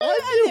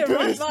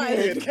right?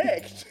 It's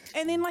hacked.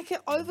 And then like an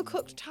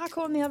overcooked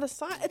taco on the other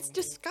side. It's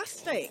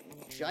disgusting.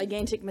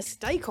 Gigantic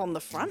mistake on the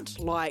front,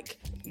 like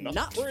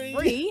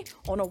nut-free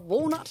on a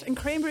walnut and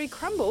cranberry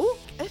crumble.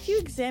 If you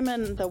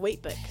examine the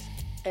weet-bix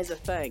as a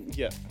thing,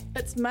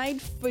 it's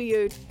made for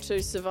you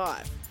to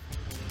survive.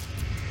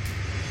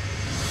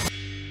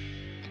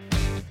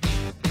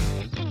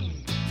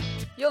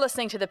 You're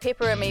listening to the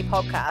Pepper and Me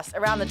podcast,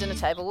 Around the Dinner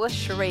Table with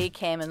Cherie,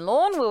 Cam and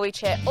Lorne, where we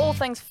chat all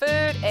things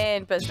food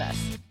and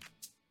business.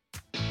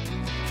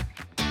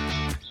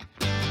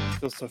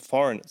 Feels so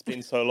foreign. It's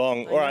been so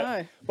long. All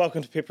right.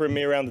 Welcome to Pepper and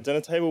Me Around the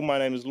Dinner Table. My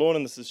name is Lorne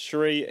and this is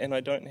Cherie, and I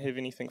don't have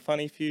anything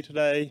funny for you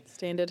today.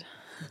 Standard.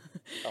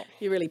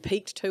 You really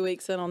peaked 2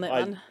 weeks in on that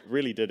one. I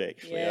really did,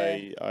 actually.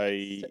 Yeah.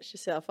 I stitched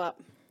yourself up.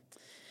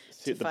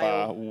 Set the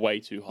bar way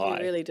too high.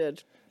 You really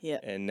did. Yeah.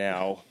 And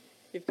now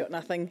you've got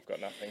nothing.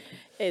 Got nothing.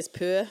 As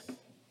per.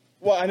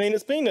 Well, I mean,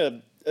 it's been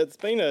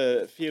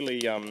a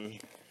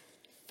fairly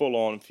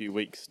full-on few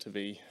weeks, to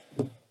be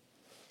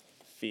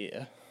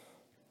fair.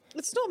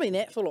 It's not been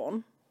that full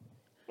on.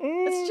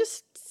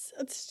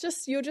 It's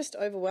just you're just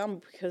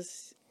overwhelmed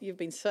because you've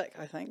been sick,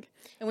 I think.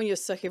 And when you're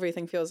sick,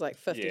 everything feels like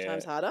 50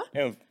 times harder.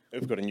 And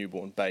we've got a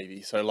newborn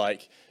baby, so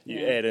like you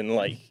add in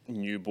like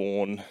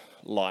newborn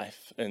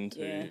life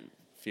into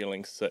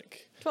feeling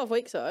sick. 12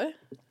 weeks though,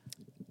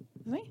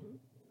 isn't he?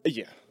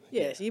 Yeah.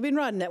 Yeah, so you've been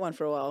riding that one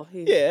for a while. I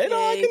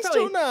can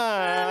still we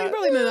can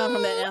probably move on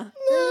from that now.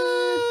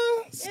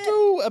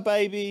 Still a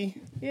baby.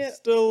 Yeah.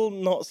 Still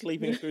not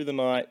sleeping through the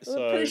night.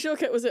 I'm pretty sure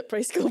Kit was at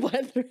preschool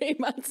by 3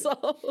 months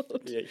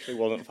old. He actually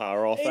wasn't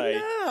far off,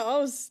 No, I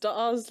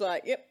was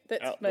like, yep,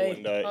 that's out me. The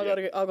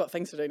window, I've got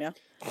things to do now.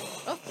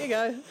 Oh, here you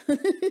go.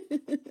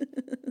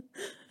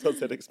 Does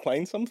that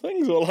explain some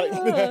things, or like?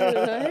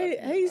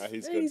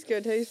 He's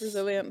good. He's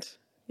resilient.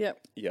 Yep.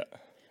 Yeah.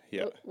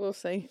 Yeah. We'll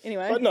see.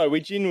 Anyway. But no, we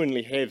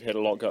genuinely have had a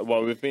lot go.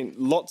 Well,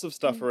 lots of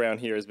stuff around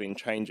here has been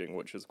changing,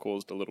 which has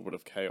caused a little bit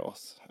of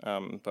chaos.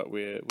 But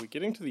we're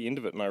getting to the end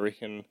of it, and I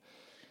reckon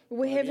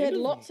we have had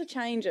lots of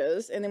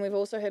changes, and then we've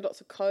also had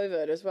lots of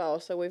COVID as well.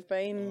 So we've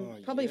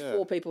been probably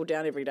 4 people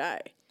down every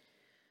day.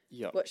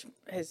 Yeah. Which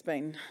has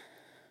been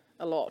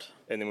a lot.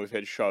 And then we've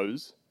had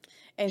shows.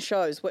 And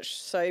shows,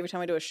 so every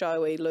time we do a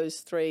show, we lose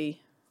 3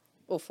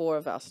 or 4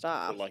 of our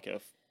staff. So like a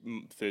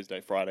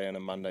Thursday, Friday, and a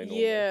Monday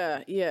normally.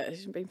 Yeah,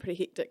 it's been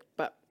pretty hectic.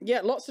 But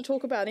yeah, lots to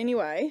talk about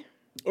anyway.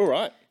 All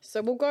right.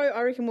 So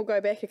I reckon we'll go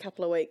back a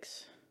couple of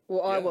weeks.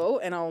 Well, I will,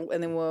 and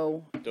then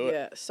we'll do it.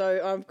 Yeah. So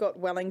I've got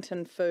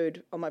Wellington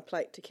food on my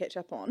plate to catch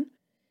up on.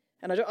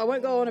 And I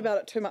won't go on about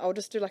it too much. I'll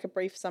just do like a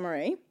brief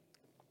summary.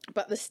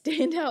 But the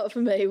standout for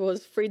me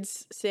was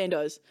Fred's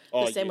Sandoz,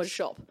 the sandwich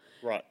shop.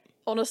 Right.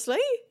 Honestly,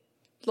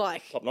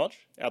 like top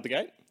notch, out the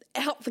gate.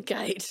 Out the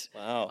gate.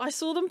 Wow. I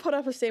saw them put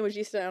up a sandwich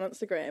yesterday on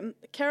Instagram.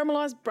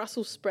 Caramelised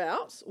Brussels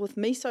sprouts with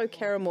miso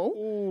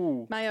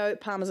caramel, mayo,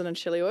 parmesan and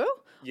chili oil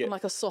on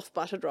like a soft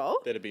buttered roll.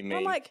 That'd be me.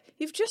 I'm like,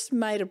 you've just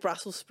made a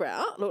Brussels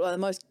sprout look like the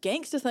most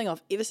gangster thing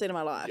I've ever seen in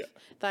my life. Yep.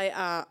 They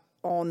are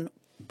on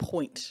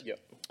point. Yep.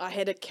 I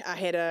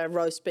had a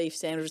roast beef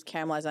sandwich with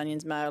caramelised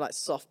onions, mayo, like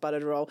soft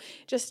buttered roll.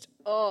 Just,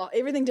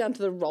 everything down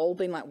to the roll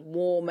being like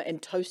warm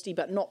and toasty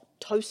but not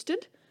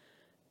toasted.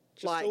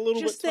 Just like, a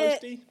little bit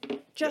toasty.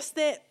 Just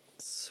that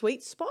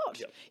sweet spot.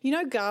 Yep. You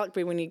know garlic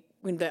bread when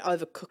they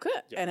overcook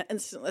it and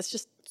it's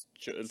just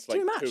it's too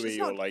like much. It's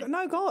not, like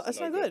it's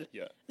no good.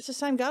 Yeah. It's the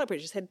same garlic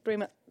bread, just had 3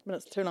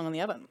 minutes too long in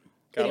the oven.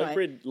 Garlic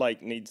bread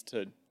like needs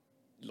to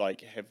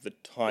like have the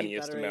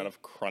tiniest amount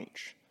of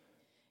crunch.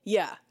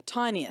 Yeah,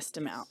 tiniest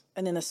amount.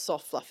 And then a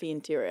soft fluffy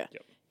interior.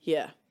 Yep.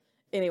 Yeah.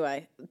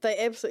 Anyway, they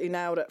absolutely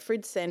nailed it.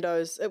 Fred's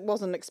Sandoz, it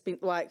wasn't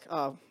expensive, I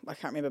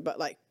can't remember, but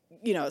like,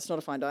 it's not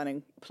a fine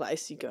dining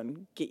place. You go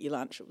and get your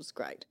lunch. It was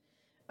great.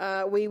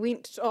 I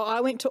went to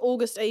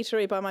August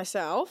Eatery by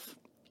myself,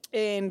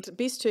 and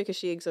best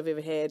Turkish eggs I've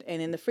ever had.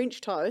 And then the French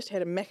toast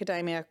had a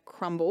macadamia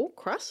crumble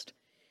crust,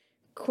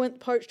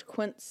 poached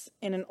quince,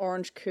 and an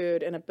orange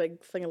curd, and a big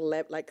thing of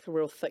like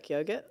real thick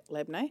yogurt,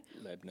 labneh.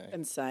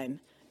 Insane.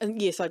 And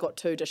yes, I got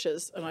 2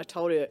 dishes, and I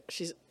told her,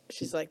 she's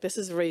like, this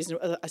is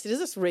reasonable. I said, is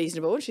this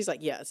reasonable? And she's like,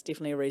 yeah, it's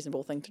definitely a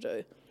reasonable thing to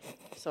do.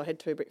 So I had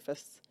 2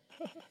 breakfasts.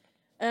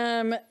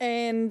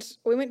 And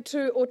we went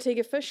to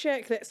Ortega Fish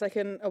Shack. That's like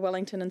a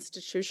Wellington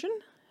institution.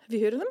 Have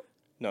you heard of them?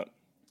 No.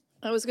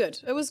 It was good.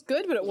 It was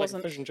good, but it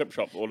wasn't. Like a fish and chip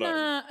shop, or no?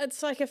 Nah,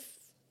 it's like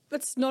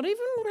it's not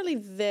even really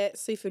that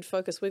seafood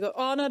focused.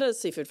 It is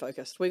seafood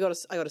focused. I got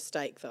a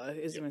steak though.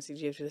 As you said,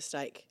 you have to the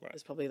steak. Right.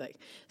 It's probably like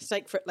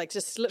steak for like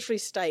just literally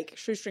steak,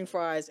 shoestring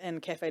fries,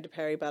 and Cafe de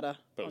Paris butter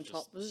on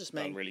top. It was just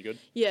me. Really good.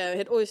 Yeah, it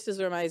had oysters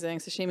were amazing.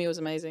 Sashimi was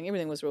amazing.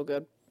 Everything was real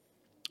good.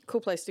 Cool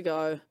place to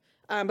go.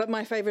 But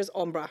my favourite is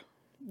Ombra.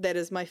 That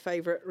is my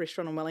favourite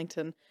restaurant in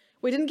Wellington.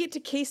 We didn't get to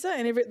Kisa,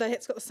 and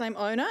it's got the same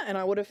owner, and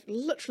I would have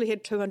literally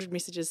had 200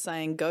 messages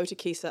saying, go to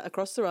Kisa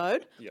across the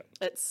road. Yeah.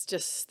 It's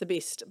just the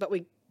best. But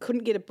we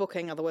couldn't get a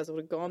booking, otherwise I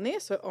would have gone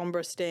there. So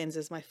Ombra stands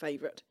as my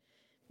favourite.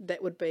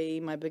 That would be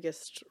my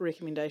biggest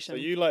recommendation. So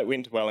you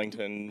went to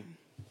Wellington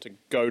to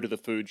go to the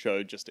food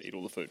show just to eat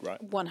all the food, right?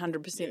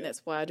 100%.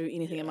 That's why I do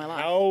anything in my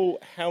life.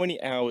 How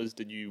many hours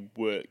did you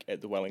work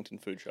at the Wellington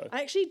Food Show?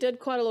 I actually did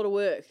quite a lot of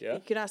work. Yeah?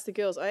 You can ask the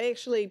girls. I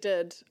actually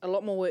did a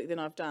lot more work than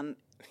I've done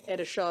at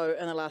a show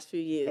in the last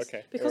few years.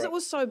 Okay, Because alright. it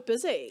was so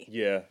busy.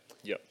 Yeah.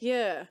 Yep.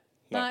 Yeah.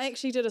 No, I Nice.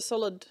 actually did a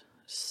solid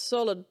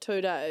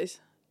 2 days.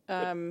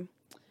 And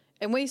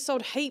we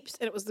sold heaps,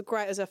 and it was It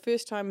was our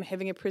first time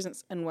having a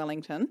presence in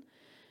Wellington.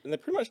 And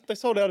they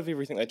sold out of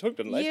everything they took,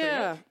 didn't they?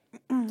 Yeah.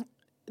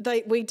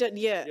 We did,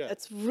 yeah.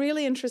 It's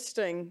really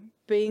interesting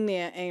being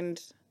there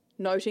and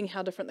noting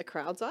how different the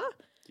crowds are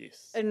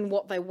Yes. and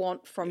what they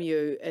want from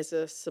you as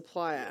a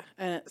supplier.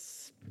 And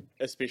it's,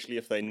 Especially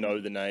if they know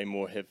the name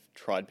or have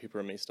tried Pepper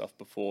and Me stuff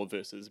before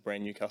versus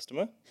brand new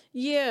customer.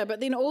 yeah, but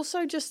then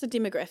also just the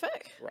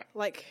demographic. Right.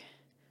 Like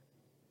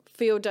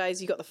field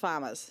days, you got the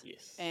farmers.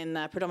 Yes. And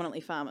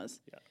predominantly farmers.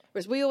 Yeah.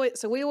 Whereas we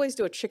always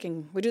do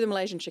we do the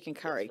Malaysian chicken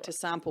curry to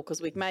sample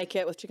because we make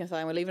it with chicken thigh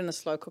and we leave it in a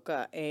slow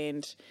cooker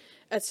and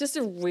it's just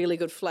a really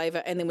good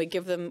flavour. And then we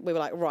were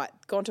like, right,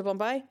 gone to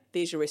Bombay,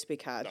 there's your recipe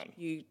card.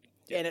 Done.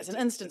 And it's an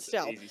instant it's an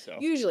sell. easy sell.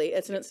 Usually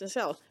it's an instant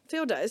sell.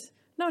 Field days,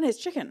 no one has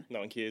chicken.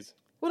 No one cares.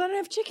 Well, they don't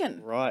have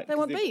chicken. Right. They 'cause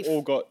want they've beef.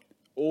 All got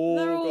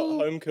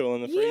home cool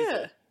in the freezer.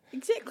 Yeah,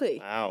 exactly.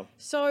 Wow.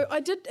 So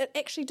it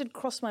actually did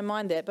cross my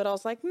mind that, but I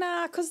was like,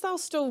 nah, because they'll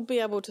still be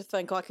able to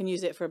think, I can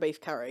use that for a beef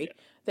curry. Yeah.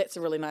 That's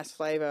a really nice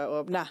flavour,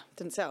 or nah,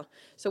 didn't sell.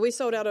 So we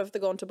sold out of the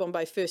Gone to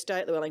Bombay first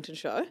day at the Wellington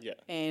show. Yeah.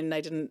 And they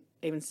didn't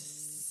even,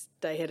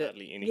 they had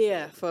Hardly it, anything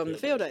yeah, at the from the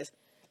field field days.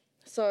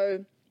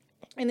 So,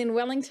 and then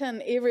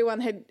Wellington,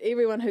 everyone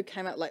who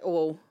came out like,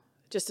 oh,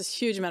 just this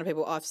huge amount of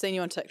people, I've seen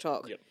you on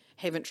TikTok, Yep.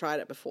 haven't tried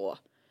it before.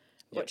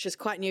 Which is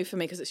quite new for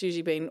me because it's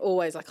usually been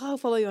always like, oh, I'll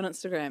follow you on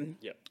Instagram.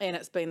 Yep. And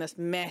it's been this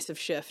massive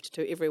shift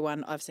to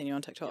everyone, I've seen you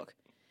on TikTok,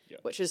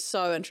 Yep. which is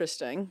so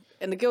interesting.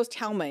 And the girls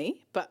tell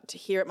me, but to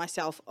hear it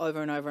myself over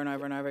and over and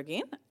over and over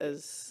again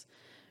is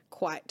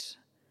quite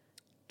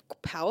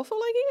powerful,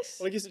 I guess.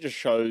 Well, I guess it just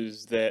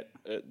shows that,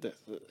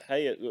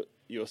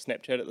 your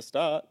Snapchat at the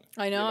start.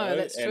 I know,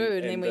 that's true.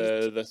 And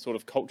then the sort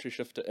of culture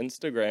shift to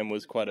Instagram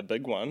was quite a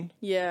big one.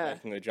 Yeah.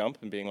 Making the jump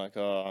and being like,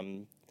 oh,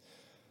 I'm...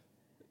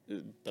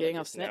 Getting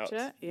off Snapchat,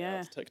 now yeah.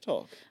 it's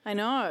TikTok. I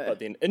know. But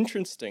then,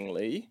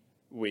 interestingly,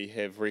 we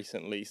have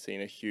recently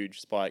seen a huge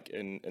spike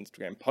in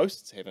Instagram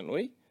posts, haven't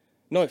we?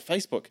 No,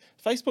 Facebook.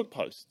 Facebook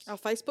posts. Our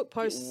Facebook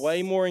posts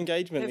Way more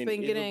engagement have than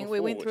been ever getting, we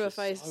before, went through a which is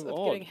phase so of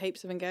odd. getting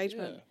heaps of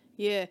engagement.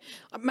 Yeah.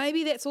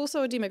 Maybe that's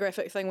also a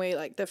demographic thing where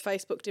like the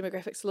Facebook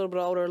demographic's a little bit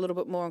older, a little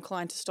bit more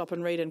inclined to stop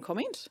and read and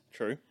comment.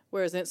 True.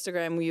 Whereas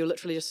Instagram, where you're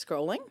literally just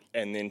scrolling.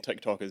 And then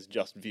TikTok is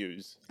just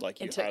views. Like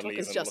you And TikTok hardly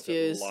is even just look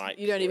at views. likes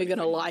You don't or even going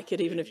to anything. like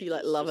it, even if you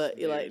like love just it.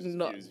 You're like views,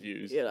 not.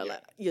 views. You know, Yeah.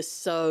 like you're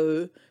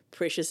so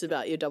precious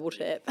about your double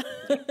tap.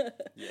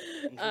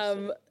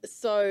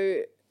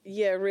 So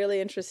yeah, really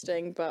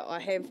interesting. But I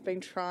have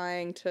been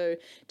trying to.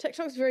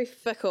 TikTok's very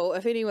fickle.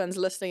 If anyone's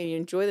listening and you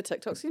enjoy the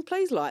TikToks, then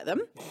please like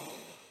them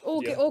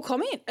or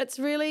comment.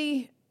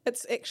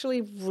 It's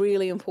actually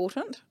really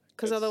important.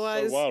 Because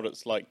otherwise, so wild.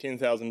 It's like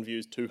 10,000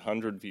 views,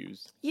 200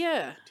 views,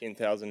 yeah,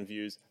 10,000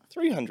 views,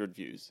 300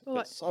 views.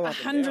 like It's so up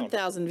and down.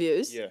 100,000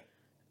 views, Yeah,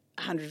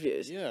 100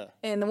 views, yeah.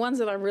 and the ones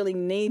that I really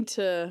need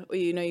to, or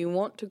you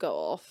want to go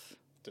off,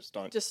 Just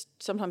don't. just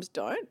sometimes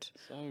don't,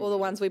 So or the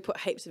ones we put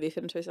heaps of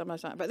effort into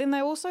sometimes don't. But then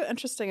they're also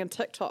interesting in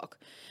TikTok,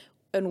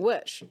 in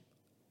which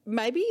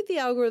maybe the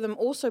algorithm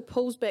also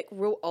pulls back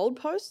real old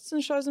posts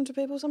and shows them to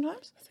people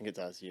sometimes. I think it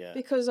does. Yeah.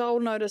 Because I'll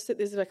notice that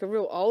there's like a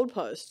real old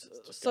post.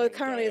 So going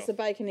currently it's off. the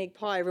bacon egg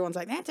pie. Everyone's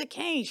like, that's a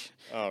quiche.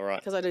 Oh right.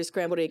 Because I do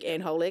scrambled egg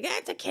and whole egg.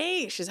 That's a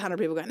quiche. There's 100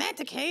 people going, that's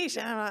a quiche.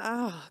 And I'm like,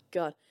 oh,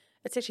 God.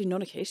 It's actually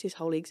not a quiche. There's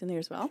whole eggs in there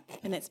as well.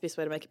 And that's the best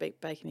way to make a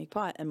bacon egg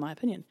pie, in my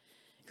opinion.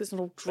 Because it's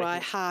not all dry,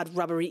 hard,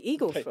 rubbery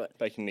egg all through it.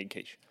 Bacon egg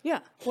quiche.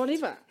 Yeah,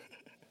 whatever.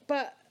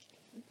 But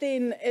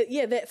then,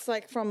 that's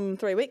like from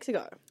 3 weeks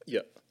ago.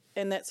 Yep.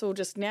 And that's all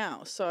just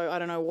now. So I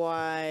don't know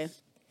why.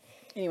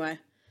 Anyway,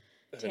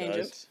 Who knows?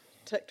 tangent.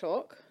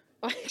 TikTok.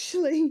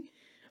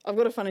 I've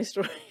got a funny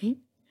story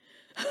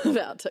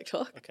about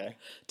TikTok. Okay.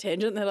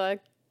 Tangent that I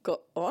got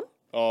on.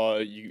 Oh,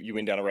 you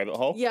went down a rabbit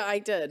hole? Yeah, I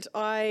did.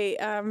 I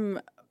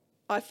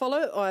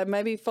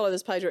maybe follow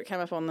this page where it came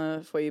up on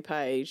the For You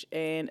page,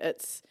 and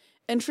it's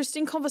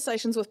interesting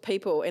conversations with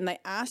people, and they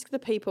ask the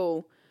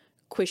people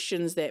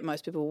questions that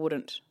most people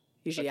wouldn't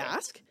usually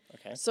ask.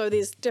 Okay. So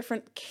there's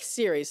different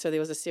series. So there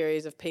was a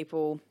series of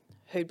people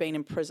who'd been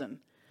in prison,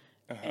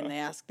 and they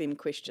asked them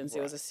questions.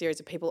 There was a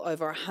series of people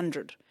over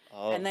 100,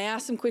 and they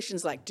asked them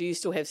questions like, "Do you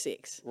still have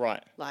sex?"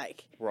 Right.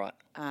 Like, Right.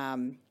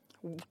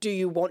 "Do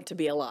you want to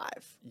be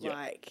alive?" Yeah.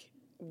 Like,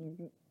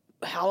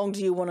 how long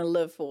do you want to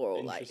live for? Or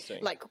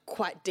Interesting. like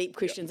quite deep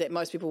questions that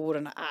most people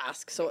wouldn't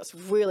ask. So it's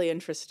really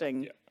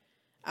interesting. Yeah.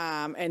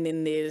 And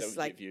then there's would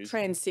like get views.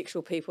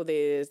 transsexual people.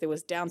 There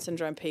was Down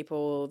syndrome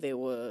people. There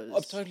was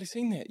I've totally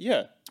seen that.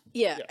 Yeah.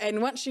 yeah.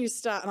 And once you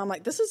start, and I'm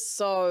like, this is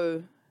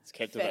so It's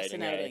captivating.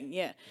 fascinating.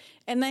 Yeah,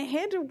 and they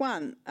had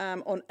one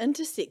on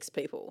intersex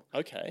people.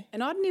 Okay.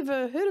 And I'd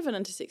never heard of an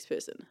intersex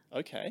person.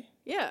 Okay.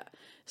 Yeah.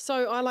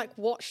 So I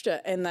watched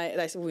it and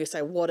they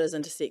say, what is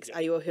intersex?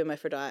 Are you a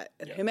hermaphrodite?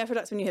 And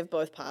hermaphrodite's when you have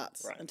both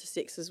parts. Right.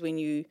 Intersex is when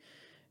you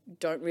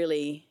don't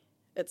really,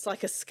 it's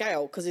like a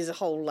scale because there's a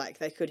whole,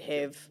 they could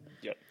have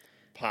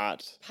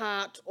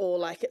part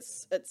or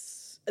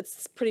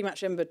it's pretty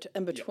much in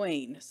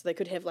between. So they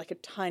could have a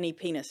tiny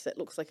penis that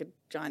looks like a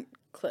giant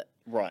clit.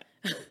 Right.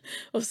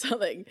 Or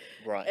something.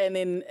 Right. And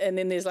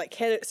then there's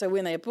so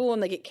when they're born,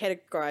 they get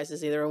categorized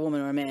as either a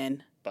woman or a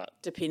man. But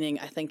depending,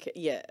 I think,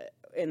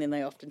 and then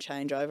they often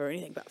change over or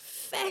anything. But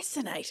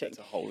fascinating. it's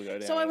a whole go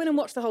down. So I went and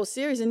watched the whole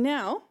series, and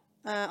now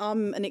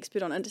I'm an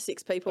expert on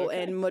intersex people,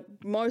 and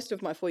most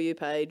of my For You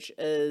page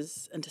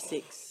is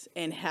intersex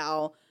and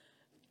how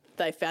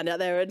they found out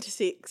they were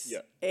intersex.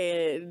 Yeah.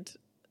 And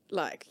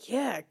God,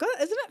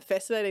 isn't it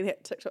fascinating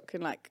that TikTok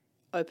can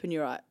open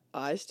your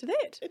eyes to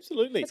that?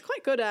 Absolutely. It's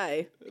quite good,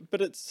 eh?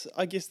 But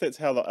I guess that's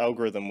how the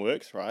algorithm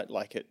works, right?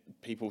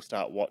 People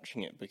start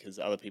watching it because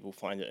other people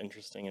find it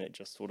interesting, and it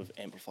just sort of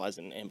amplifies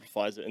it,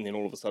 and then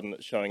all of a sudden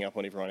it's showing up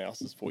on everyone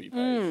else's For You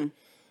page.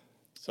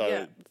 So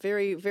yeah,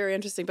 very, very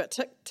interesting. But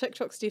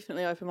TikTok's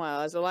definitely opened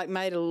my eyes. I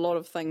made a lot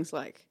of things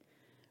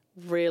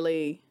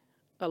really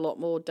a lot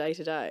more day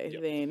to day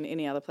than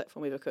any other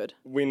platform ever could.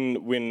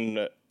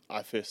 When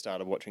I first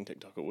started watching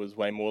TikTok, it was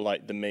way more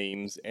like the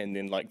memes and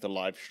then the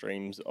live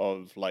streams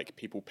of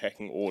people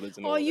packing orders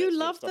and all that. Oh, you sort of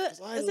love stuff.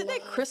 that? Isn't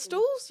that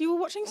crystals? You were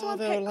watching someone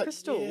pack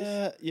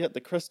crystals. Yeah, the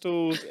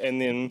crystals,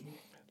 and then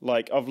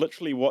I've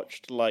literally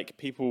watched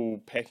people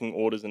packing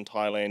orders in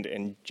Thailand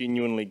and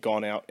genuinely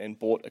gone out and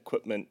bought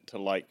equipment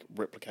to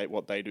replicate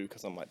what they do,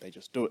 because I'm they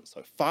just do it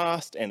so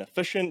fast and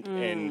efficient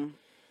and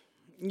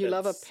you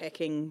love a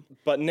packing.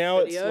 But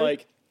now video.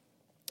 it's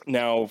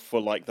now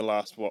for the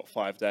last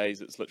 5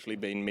 days, it's literally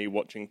been me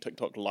watching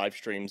TikTok live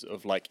streams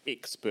of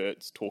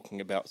experts talking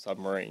about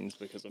submarines,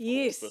 because of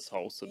course this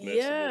whole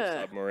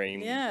submersible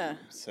submarine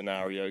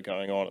scenario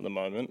going on at the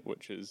moment,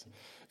 which is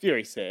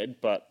very sad.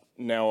 But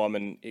now I'm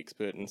an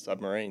expert in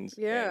submarines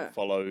and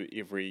follow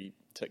every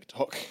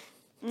TikTok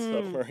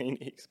submarine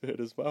expert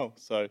as well.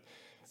 So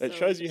it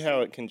shows you how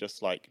it can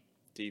just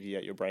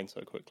deviate your brain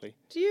so quickly.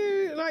 Do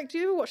you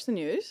ever watch the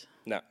news?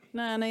 No.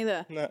 No,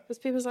 neither. No. Because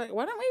people's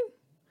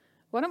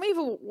why don't we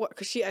even watch?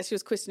 Because she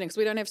was questioning, because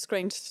we don't have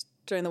screens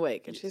during the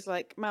week, and she's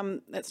like,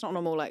 Mum, that's not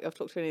normal. I've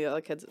talked to any of the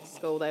other kids at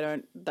school,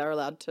 they're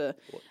allowed to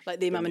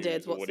their mum and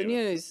dads watch the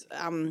news.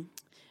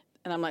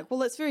 And I'm like, well,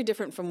 that's very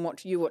different from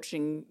you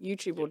watching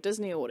YouTube or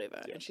Disney or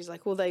whatever. And she's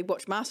like, well, they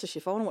watch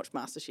MasterChef. I want to watch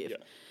MasterChef.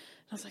 And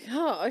I was like,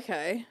 oh,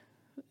 okay.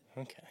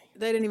 Okay.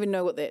 They don't even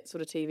know what that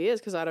sort of TV is,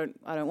 because I don't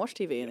watch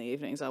TV in the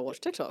evenings. I watch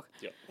TikTok.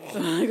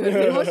 I go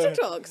to watch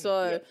TikTok.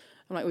 So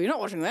I'm like, well, you're not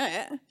watching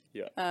that.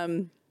 Yeah.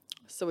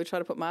 So we tried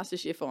to put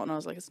MasterChef on. And I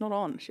was like, it's not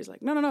on. She's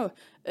like, no,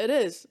 it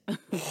is. I'm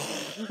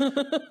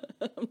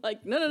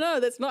like, no,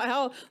 that's not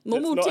how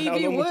normal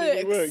TV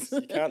works.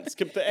 You can't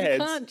skip the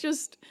ads. You can't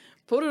just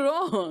put it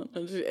on.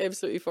 It's an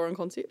absolutely foreign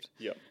concept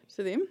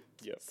to them.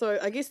 Yep. So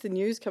I guess the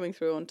news coming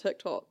through on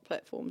TikTok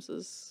platforms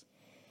is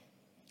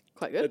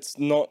quite good. It's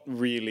not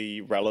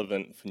really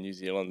relevant for New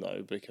Zealand,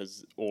 though,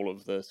 because all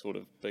of the sort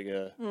of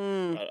bigger...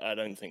 I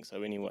don't think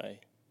so anyway.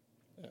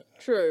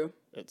 True.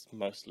 It's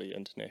mostly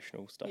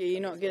international stuff. Yeah,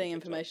 you're not getting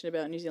information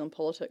about New Zealand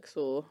politics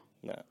or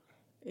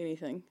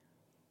anything.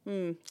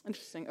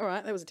 Interesting. All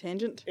right, that was a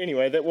tangent.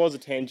 Anyway, that was a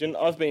tangent.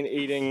 I've been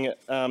eating,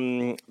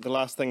 the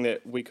last thing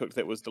that we cooked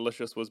that was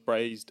delicious was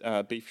braised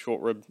beef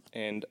short rib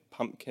and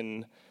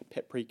pumpkin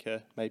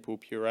paprika maple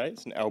puree.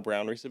 It's an Al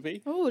Brown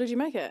recipe. Oh, did you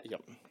make it?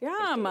 Yep.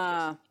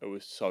 Yum. It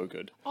was so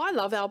good. I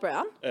love Al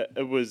Brown.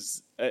 It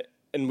was...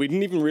 and we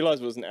didn't even realise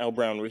it was an Al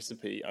Brown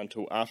recipe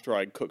until after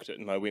I cooked it,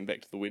 and I went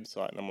back to the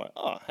website, and I'm like,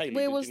 oh, Haley,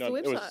 where was the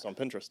website? It was just on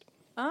Pinterest.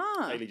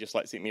 Haley just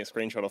sent me a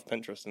screenshot off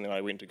Pinterest, and then I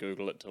went to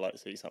Google it to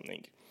see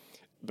something.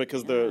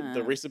 Because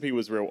the recipe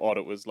was real odd.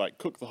 It was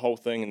cook the whole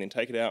thing and then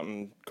take it out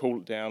and cool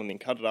it down and then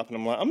cut it up. And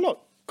I'm like, I'm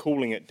not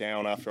cooling it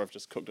down after I've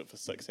just cooked it for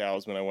 6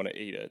 hours when I want to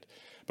eat it.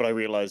 But I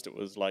realised it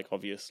was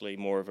obviously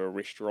more of a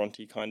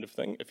restaurant-y kind of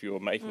thing. If you were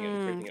making it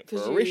and prepping it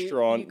for a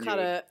restaurant, you cut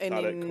it,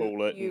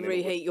 cool it. You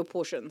reheat your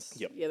portions.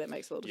 Yep. Yeah, that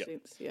makes a lot of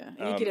sense. Yeah.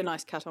 And you get a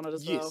nice cut on it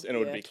as well. Yes, and it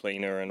would be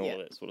cleaner and all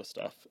that sort of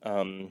stuff.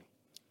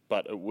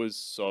 But it was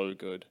so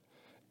good.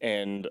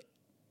 And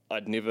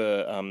I'd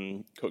never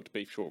cooked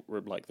beef short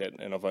rib like that,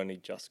 and I've only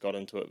just got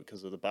into it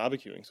because of the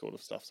barbecuing sort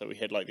of stuff. So we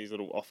had these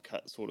little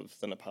off-cut sort of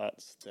thinner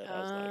parts that I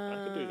was like,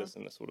 I could do this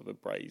in a sort of a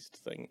braised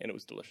thing, and it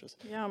was delicious.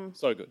 Yum.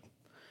 So good.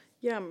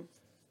 Yum.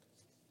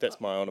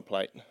 That's my on a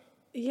plate.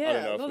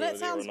 Yeah, well, that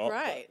sounds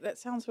great. That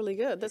sounds really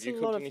good. That's have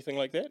you cooked anything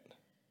like that?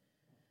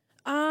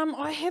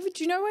 I have.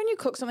 Do you know when you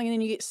cook something and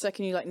then you get sick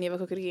and you never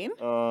cook it again?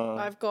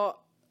 I've got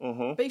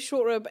beef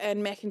short rib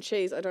and mac and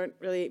cheese. I don't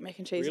really eat mac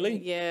and cheese. Really?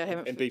 Yeah, I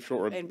haven't. And beef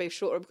short rib. And beef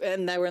short rib,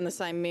 and they were in the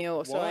same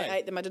meal. So Why? I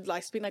ate them. I did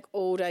spent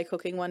all day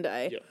cooking one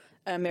day. Yep.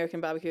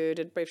 American barbecue,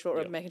 did beef short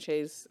rib, mac and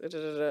cheese,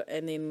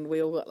 and then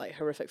we all got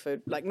horrific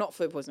food, not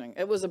food poisoning.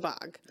 It was a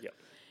bug. Yep.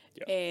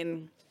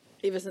 And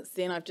ever since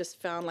then, I've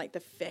just found like the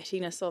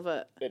fattiness of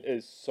it. It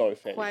is so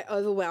fatty. Quite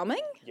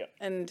overwhelming. Yeah.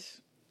 And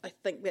I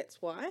think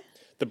that's why.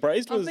 The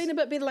braised was... I've been a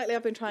bit better lately.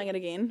 I've been trying it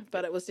again,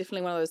 but it was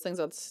definitely one of those things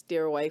I'd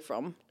steer away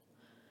from.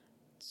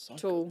 So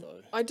good,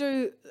 though. I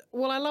do.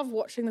 Well, I love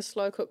watching the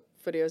slow cook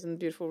videos and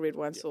beautiful red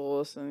wine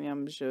sauce and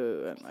yum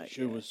jus and like.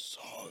 Jus was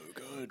so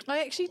good. I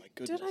actually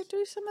did. I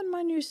do some in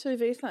my new sous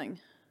vide thing.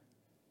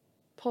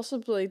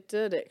 Possibly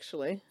did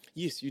actually.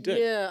 Yes, you did.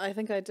 Yeah, I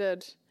think I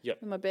did. Yep.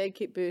 And my bag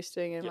kept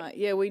bursting and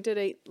we did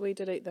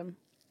eat them.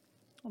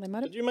 Oh, they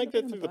might have. Did you make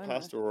that through the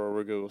pasta or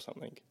a ragu or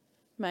something?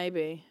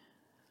 Maybe.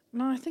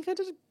 No, I think I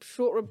did a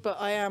short rib, but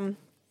I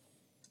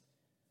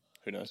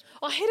Who knows?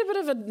 I had a bit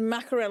of a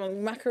muck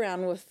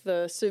around with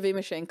the sous vide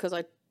machine because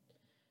I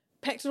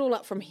packed it all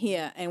up from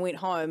here and went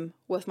home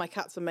with my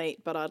cuts of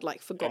meat, but I'd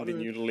like forgotten. And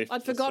then you'd left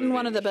I'd the forgotten sous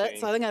one of the vide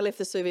bits. I think I left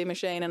the sous vide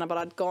machine, but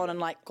I'd gone and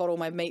like got all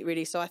my meat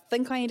ready. So I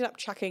think I ended up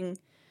chucking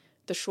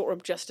the short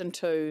rib just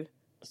into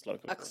a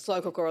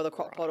slow cooker or the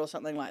crock pot or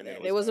something like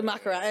that. There was a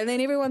muck around, and then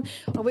everyone.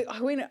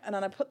 I went and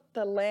then I put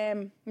the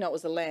lamb. No, it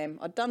was the lamb.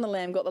 I'd done the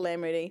lamb, got the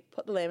lamb ready,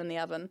 put the lamb in the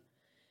oven,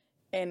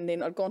 and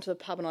then I'd gone to the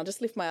pub and I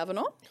just left my oven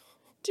on.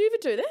 Do you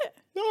ever do that?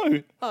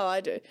 No. Oh, I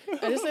do.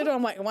 I just left it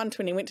on like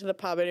 120, went to the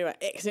pub, and anyway,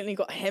 accidentally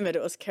got hammered.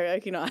 It was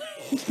karaoke night.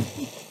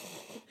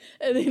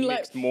 And then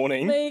Next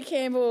morning. me,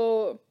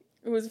 Campbell,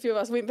 it was a few of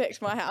us, went back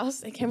to my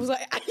house, and Campbell's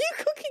like, "Are you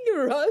cooking a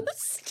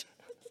roast?"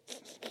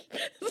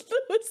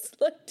 It was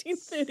like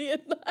 10:30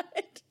 at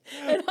night,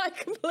 and I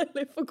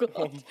completely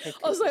forgot.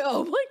 I was like,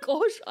 "Oh my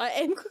gosh, I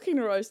am cooking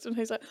a roast," and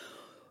he's like,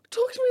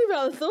 "Talk to me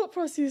about the thought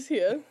process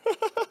here."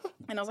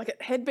 And I was like,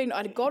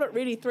 I'd got it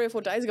ready 3 or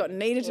 4 days ago. It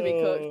needed to be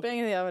cooked, bang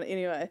in the oven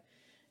anyway.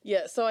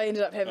 Yeah, so I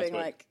ended up having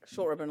like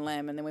short rib and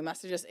lamb, and then we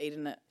must have just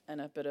eaten it in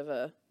a bit of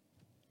a.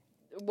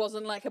 It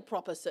wasn't like a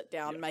proper sit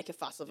down, make a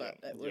fuss of it.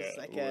 It was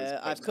like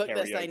I've cooked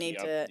this, I need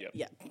to, I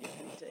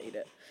need to eat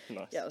it.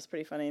 Nice. Yeah, it was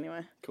pretty funny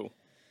anyway. Cool.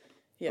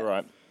 Yeah. All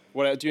right.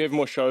 What do you have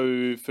more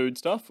show food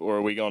stuff, or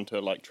are we going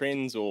to like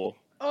trends or?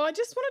 Oh, I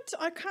just wanted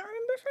to. I can't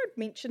remember if I'd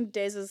mentioned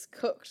Daz's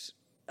cooked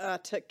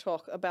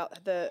TikTok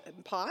about the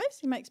pies.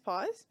 He makes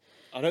pies.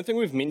 I don't think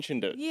we've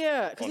mentioned it.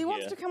 Yeah, because he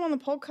wants to come on the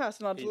podcast,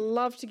 and I'd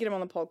love to get him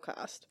on the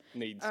podcast.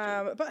 Needs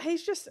to. But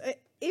he's just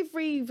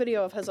every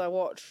video of his I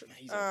watch,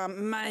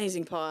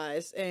 amazing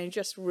pies and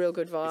just real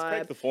good vibe. It's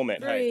great the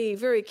format. Very,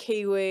 very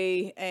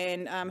Kiwi,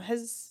 and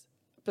his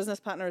business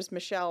partner is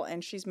Michelle,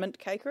 and she's Mint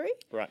Cakery.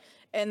 Right.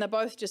 And they're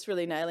both just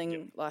really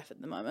nailing life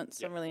at the moment,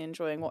 so I'm really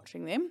enjoying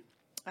watching them.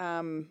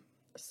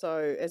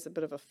 So as a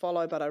bit of a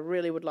follow, but I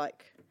really would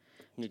like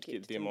to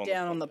get them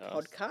on the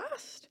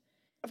podcast.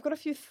 I've got a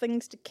few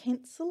things to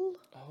cancel.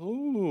 Oh.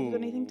 You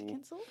got anything to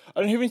cancel?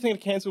 I don't have anything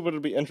to cancel, but it'll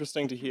be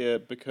interesting to hear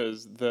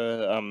because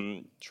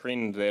the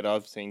trend that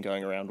I've seen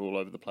going around all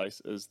over the place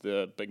is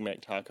the Big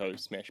Mac taco,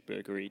 smash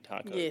burgery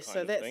taco. Yes,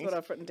 so that's what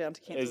I've written down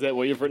to cancel. Is that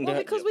what you've written down?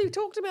 Well, because we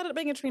talked about it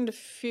being a trend a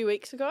few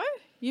weeks ago.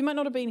 You might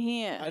not have been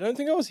here. I don't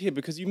think I was here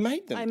because you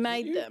made them. I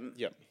made them.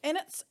 Yep. And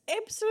it's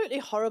absolutely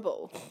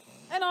horrible.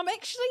 And I'm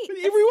actually... But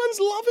everyone's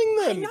loving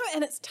them. I know,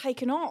 and it's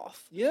taken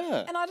off.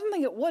 Yeah. And I didn't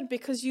think it would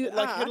because you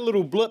had a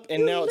little blip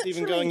and now it's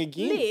even going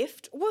again.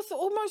 Left with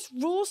almost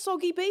raw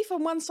soggy beef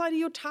on one side of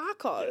your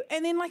taco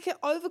and then like an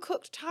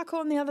overcooked taco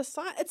on the other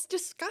side. It's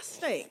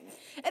disgusting.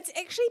 It's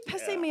actually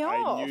pissing me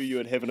off. I knew you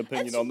would have an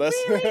opinion on this.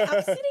 It's really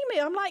upsetting me.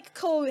 I'm like,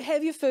 cool,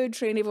 have your food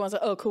trend. Everyone's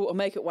like, oh, cool, I'll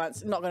make it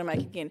once. Not going to make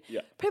it again.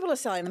 Yeah. People are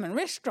selling them in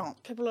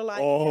restaurants. People are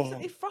like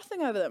absolutely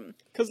frothing over them.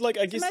 Because like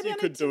I guess you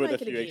could do it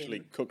if you actually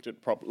cooked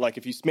it properly. Like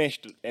if you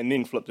smashed it and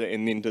then flipped it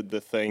and then did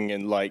the thing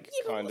and like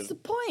but what's the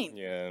point?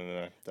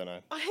 Yeah, don't know.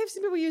 I have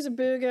seen people use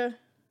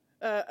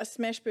a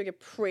smash burger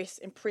press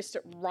and pressed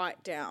it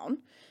right down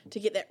to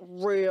get that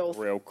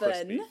real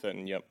crispy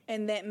thin, yep.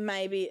 And that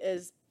maybe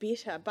is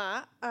better,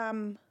 but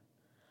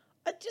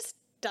it just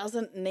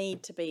doesn't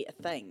need to be a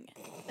thing.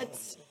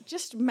 It's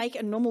just make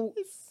a normal.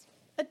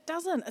 It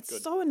doesn't.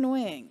 It's so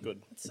annoying.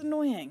 Good. It's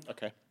annoying.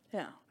 Okay.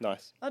 Yeah.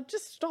 Nice. I'll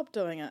just stop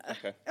doing it.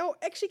 Okay. Oh,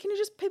 actually,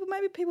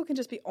 maybe people can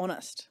just be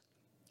honest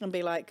and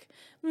be like,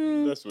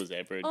 this was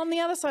average. On the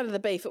other side of the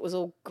beef, it was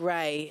all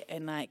grey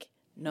and like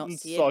not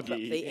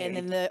soggy, and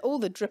then all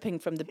the dripping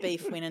from the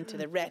beef went into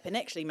the wrap and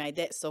actually made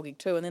that soggy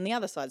too. And then the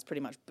other side's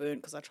pretty much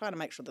burnt because I try to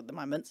make sure that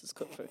my mince is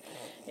cooked through.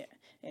 Yeah.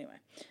 Anyway,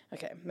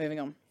 okay, moving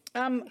on.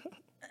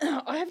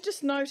 I have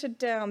just noted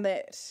down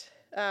that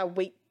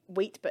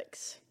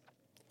weet-bix.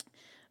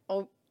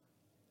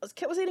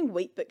 Kit was eating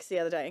weet-bix the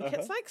other day, and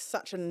Kit's like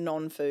such a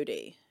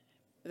non-foodie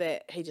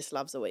that he just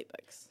loves a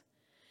weet-bix.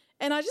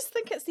 And I just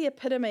think it's the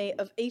epitome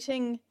of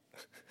eating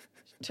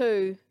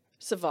to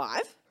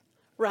survive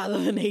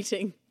rather than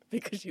eating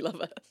because you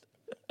love it.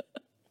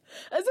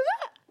 Isn't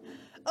it?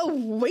 A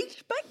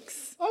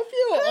weet-bix?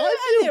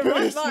 I feel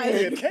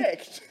personally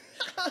attacked.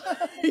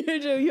 You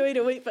do. You eat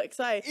a weet-bix,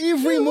 eh?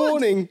 Every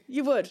morning.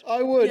 You would.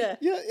 I would.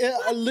 Yeah.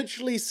 I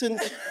literally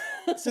since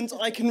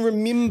I can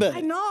remember.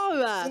 I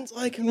know. Since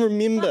I can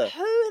remember.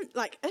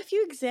 If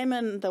you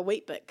examine the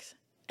weet-bix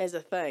as a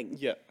thing,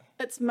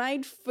 it's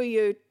made for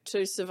you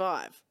to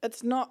survive.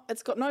 It's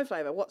got no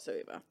flavour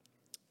whatsoever.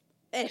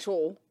 At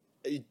all.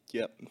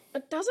 Yep.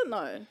 It doesn't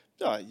though.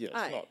 Oh,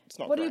 yeah, it's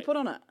not What do great. you put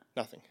on it?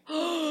 Nothing.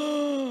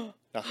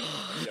 Nothing.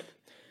 Yep.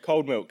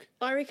 Cold milk.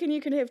 I reckon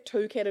you can have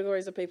two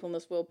categories of people in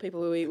this world: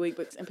 people who eat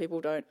weet-bix and people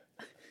who don't.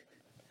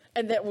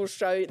 And that will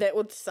show. That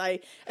would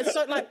say it's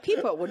so like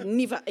Pippa would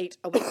never eat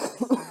a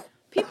weet-bix.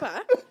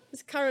 Pippa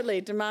is currently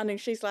demanding.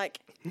 She's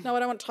like, "No, I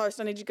don't want toast.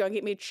 I need you to go and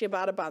get me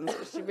ciabatta buns."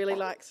 Which she really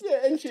likes.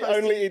 Yeah, and she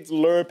only eats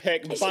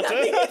Lurpak butter.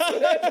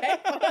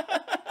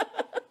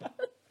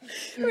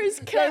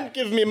 Don't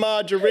give me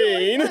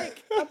margarine.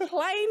 Like a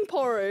plain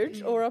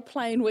porridge or a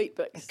plain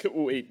weet-bix.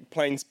 We'll eat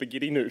plain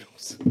spaghetti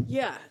noodles.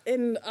 Yeah,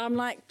 and I'm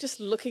like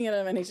just looking at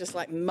him, and he's just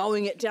like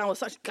mowing it down with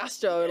such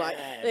gusto, like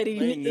that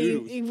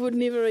he would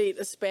never eat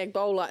a spag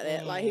bowl like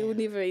that. Like he would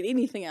never eat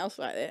anything else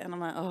like that. And I'm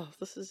like, oh,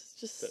 this is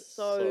just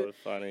so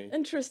funny,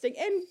 interesting.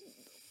 And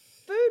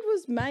food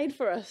was made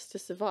for us to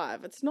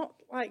survive. It's not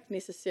like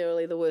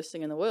necessarily the worst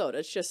thing in the world.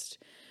 It's just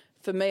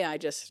for me, I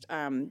just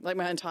like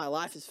my entire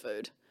life is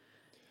food.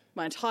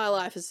 My entire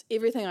life is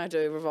everything I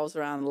do revolves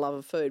around the love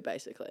of food.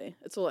 Basically,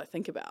 it's all I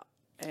think about.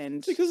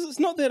 And because it's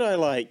not that I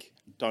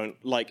don't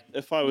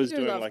if I was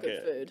doing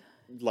food.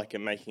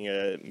 Making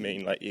a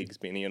mean like eggs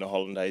benny and a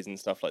hollandaise and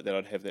stuff like that,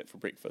 I'd have that for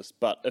breakfast.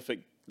 But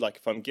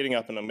if I'm getting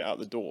up and I'm out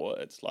the door,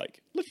 it's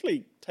like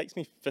literally takes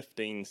me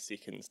 15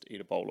 seconds to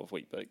eat a bowl of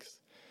weet-bix.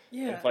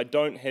 Yeah. And if I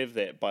don't have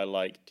that by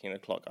 10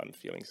 o'clock, I'm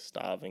feeling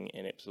starving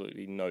and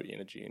absolutely no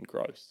energy and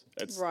gross.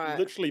 It's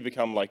literally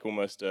become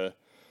almost a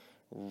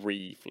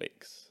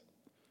reflex.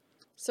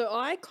 So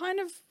I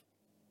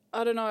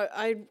I don't know,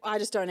 I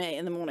just don't eat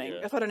in the morning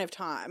if I don't have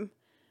time,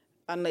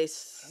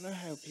 unless... I don't know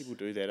how people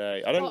do that,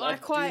 eh? I do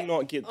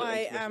not get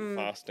the intermittent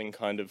fasting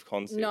kind of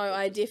concept. No,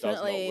 I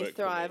definitely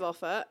thrive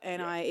off it,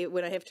 and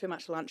when I have too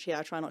much lunch here,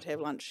 I try not to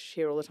have lunch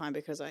here all the time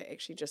because I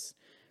actually just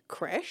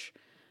crash.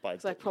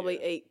 Because I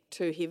probably eat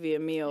too heavy a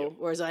meal,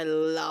 whereas I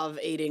love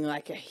eating a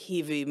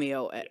heavy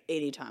meal at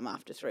any time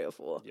after 3 or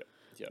 4.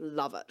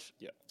 Love it.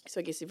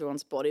 So I guess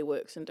everyone's body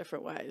works in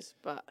different ways,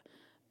 but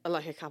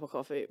a cup of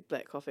coffee,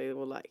 black coffee,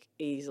 will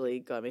easily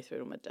go me through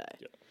to midday.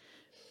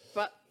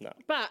 But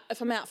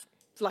if I'm out,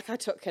 I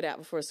took Kid out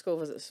before a school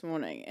visit this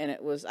morning, and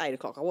it was 8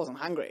 o'clock. I wasn't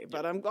hungry,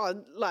 but I'm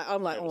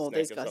like, oh,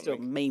 these guys do a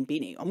mean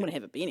benny. I'm gonna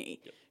have a benny.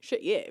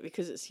 Shit, yeah,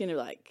 because it's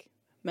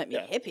make me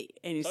happy,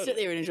 and you sit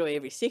there and enjoy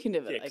every second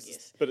of it. I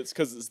guess. But it's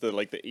because it's the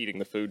eating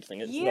the food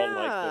thing. It's not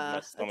my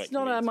stomach. It's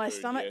not my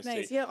stomach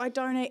needs. Yeah, I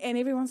don't eat, and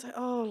everyone's like,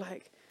 oh,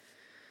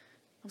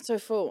 I'm so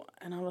full,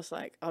 and I'm just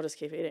like, I'll just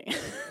keep eating.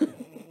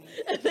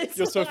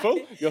 You're so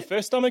full? Your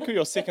first stomach or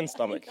your second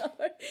stomach?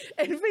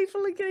 And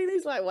people are getting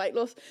these weight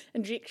loss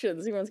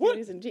injections. Everyone's getting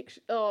these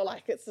injections. Oh,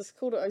 it's this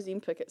called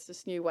Ozempic. It's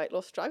this new weight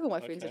loss drug. All my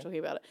friends are talking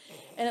about it,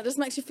 and it just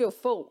makes you feel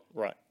full.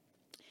 Right.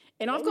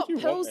 And I've got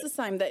pills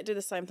that do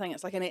the same thing.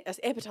 It's like an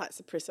appetite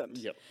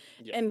suppressant. Yep.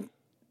 And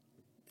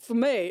for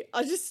me,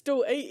 I just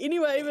still eat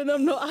anyway, even though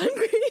I'm not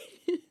hungry.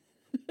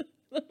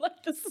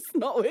 This is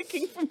not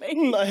working for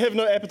me. I have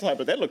no appetite,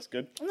 but that looks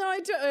good. No,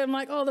 I do. I'm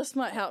like, oh, this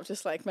might help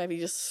just maybe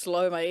just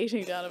slow my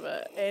eating down a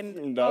bit.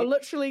 And I'll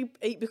literally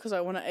eat because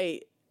I want to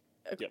eat.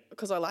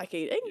 Because I like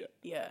eating.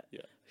 Yeah.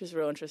 Which is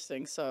real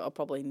interesting. So I'll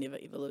probably never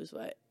ever lose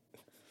weight.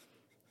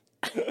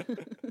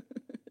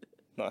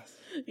 Nice.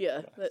 Yeah,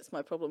 nice. That's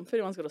my problem. If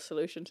anyone's got a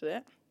solution to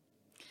that.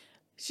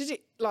 Should you,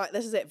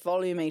 this is that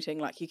volume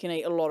eating. You can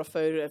eat a lot of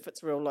food if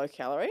it's real low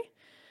calorie.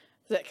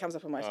 That comes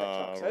up on my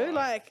TikTok too.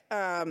 Right.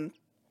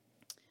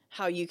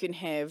 How you can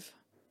have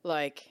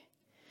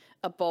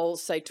a bowl,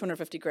 say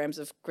 250 grams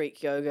of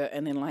Greek yogurt,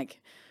 and then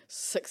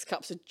 6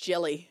 cups of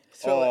jelly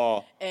through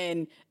it,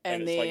 and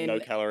then it's no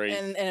calories,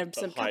 and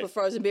some cup of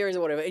frozen berries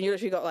or whatever, and you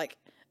literally got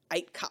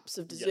 8 cups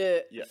of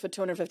dessert for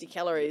 250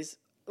 calories,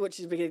 which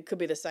could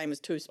be the same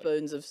as 2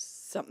 spoons of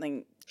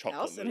something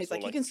else. And he's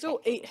like, you can still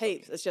eat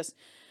heaps. It's just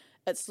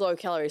it's low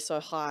calorie, so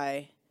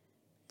high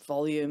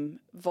volume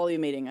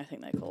eating, I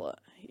think they call it.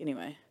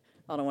 Anyway.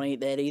 I don't want to eat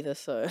that either,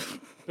 so...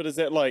 But is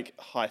that,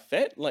 high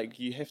fat? There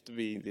has to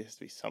be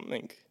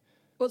something...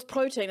 Well, it's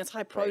protein. It's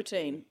high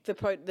protein. The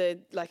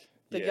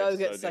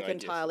yogurt's,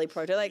 entirely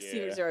protein.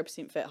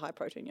 0% fat, high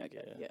protein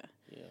yogurt, yeah.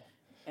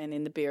 And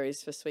then the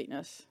berries for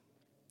sweetness.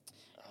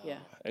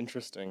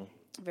 Interesting.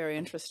 Very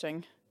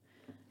interesting.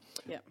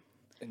 Yeah.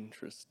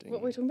 Interesting.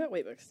 What were we talking about?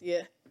 weet-bix.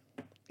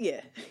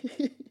 Yeah.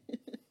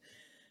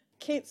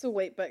 Cancel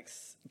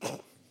weet-bix.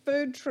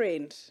 Food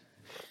trend.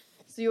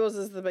 So yours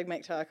is the Big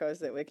Mac tacos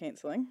that we're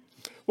cancelling.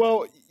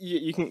 Well,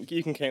 you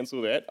can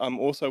cancel that. I'm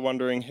also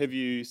wondering, have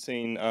you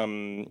seen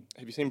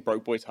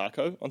Broke Boy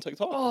Taco on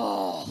TikTok?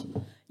 Oh,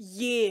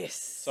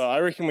 yes. So I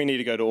reckon we need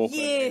to go to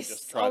Auckland and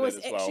just try that as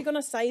well. I was actually going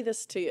to say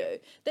this to you.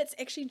 That's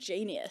actually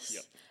genius.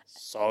 Yep.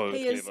 So clever.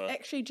 He is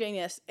actually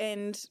genius,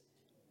 and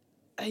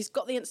he's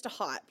got the Insta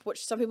hype,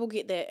 which some people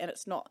get that and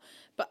it's not.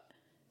 But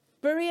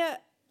birria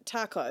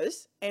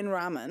tacos and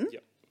ramen.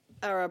 Yep.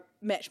 Are a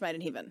match made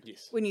in heaven.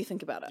 Yes. When you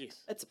think about it.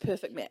 Yes. It's a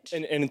perfect match.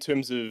 And in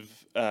terms of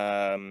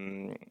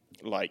restaurant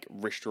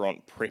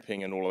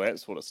prepping and all of that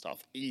sort of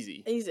stuff,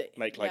 easy.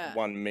 Make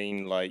one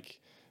mean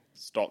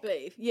stock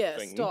beef. Yeah,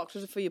 thing. stocked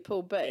for your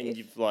pulled beef. And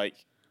you've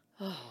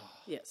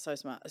Yeah, so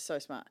smart. So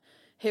smart.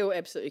 He'll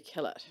absolutely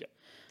kill it. Yep.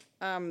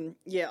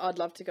 I'd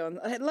love to go.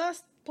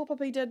 Last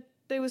pop-up he did,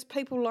 there was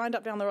people lined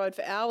up down the road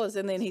for hours,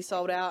 and then he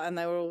sold out, and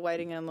they were all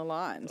waiting in the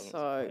line. Doesn't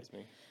so surprise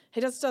me.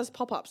 he does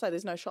pop-ups. So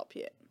there's no shop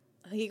yet.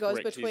 I think he goes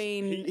Correct.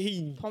 between.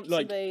 He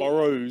Ponsonby.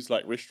 borrows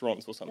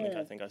restaurants or something.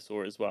 I think I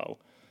saw as well.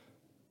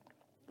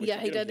 Yeah,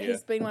 he did.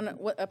 He's been one at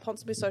a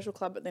Ponsonby Social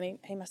Club, but then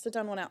he must have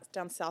done one out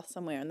down south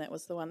somewhere, and that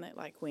was the one that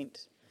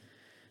went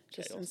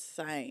just Chaos.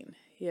 insane.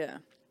 Yeah.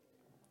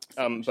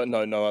 But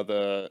no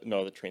other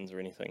trends or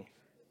anything.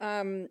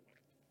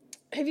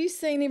 Have you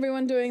seen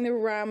everyone doing the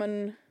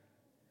ramen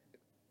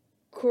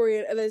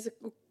Korean? I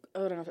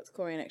don't know if it's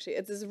Korean actually.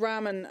 It's this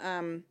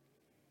ramen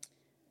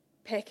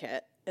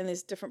packet, and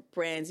there's different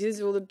brands. There's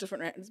all the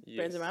different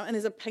brands of ramen, and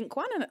there's a pink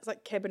one, and it's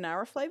like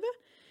carbonara flavour.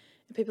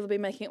 And people have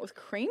been making it with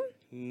cream.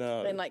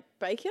 No. And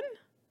bacon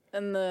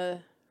in the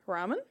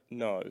ramen.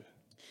 No.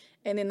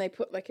 And then they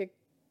put a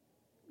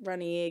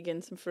runny egg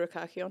and some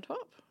furikake on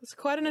top. It's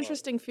quite an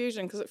interesting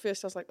fusion, because at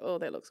first I was like, oh,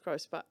 that looks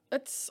gross. But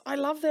I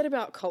love that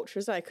about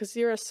cultures, because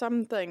there are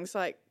some things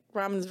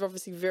ramen's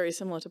obviously very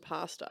similar to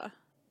pasta.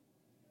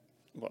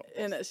 Well,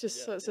 And it's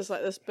just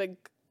this big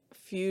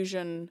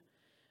fusion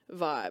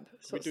vibe.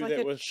 So it's like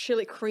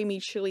a creamy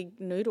chili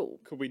noodle.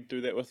 Could we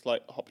do that with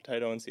hot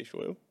potato and sesh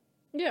oil?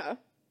 Yeah,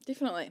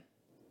 definitely.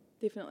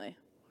 Definitely.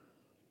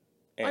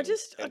 And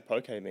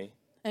poke me.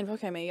 And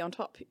poke me on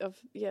top of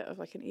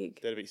an egg.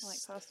 That'd be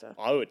like pasta.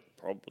 I would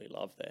probably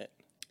love that.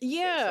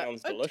 Yeah. That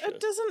sounds delicious. It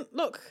doesn't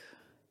look.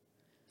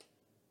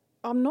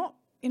 I'm not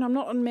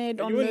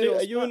mad on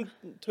noodles.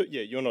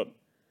 You're not.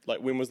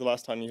 When was the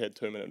last time you had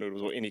 2-minute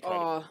noodles or any kind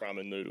of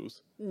ramen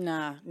noodles?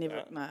 Nah,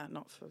 never. Nah,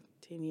 not for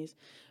 10 years.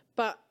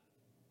 But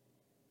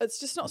it's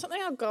just not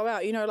something I'll go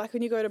out.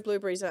 When you go to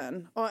Blueberries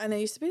Inn. Oh, and there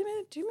used to be.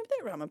 Do you remember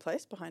that ramen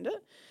place behind it?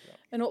 No.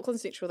 In Auckland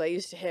Central, they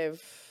used to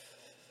have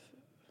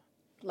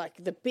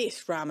the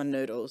best ramen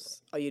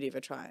noodles you'd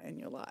ever try in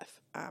your life.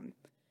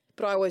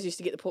 But I always used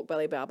to get the pork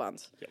belly bao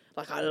buns.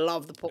 Yep. I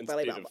love the pork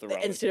belly bao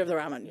buns instead of the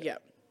ramen. Yeah.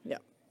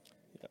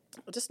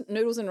 Just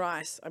noodles and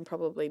rice, I'm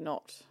probably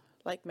not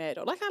mad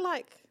on. I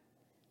like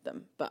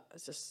them, but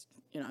it's just,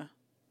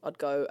 I'd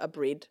go a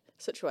bread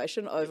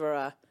situation over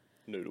a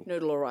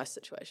noodle or rice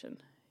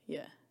situation.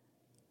 Yeah.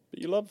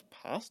 But you love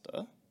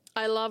pasta.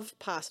 I love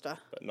pasta.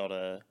 But not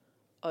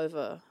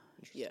over.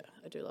 Yeah,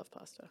 I do love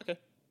pasta. Okay.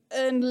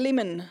 And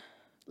lemon.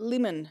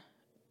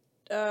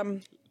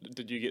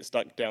 Did you get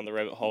stuck down the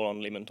rabbit hole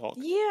on lemon talk?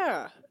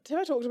 Yeah. Have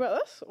I talked about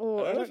this?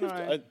 Or I don't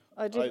know.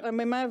 I did. I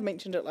may have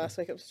mentioned it last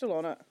week. I'm still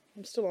on it.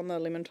 I'm still on the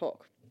lemon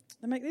talk.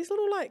 They make these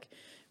little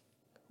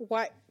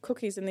white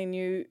cookies, and then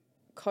you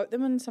coat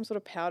them in some sort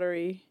of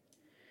powdery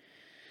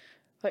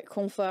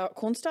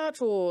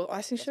cornstarch or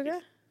icing sugar.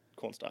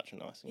 Cornstarch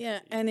and icing. Yeah,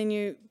 and then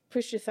you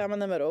press your thumb in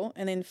the middle,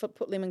 and then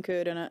put lemon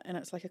curd in it, and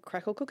it's like a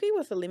crackle cookie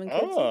with a lemon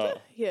curd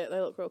centre. Yeah, they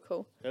look real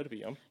cool. That'd be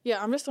yum.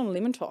 Yeah, I'm just on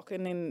lemon talk,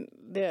 and then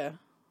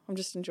I'm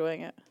just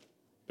enjoying it.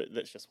 But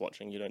that's just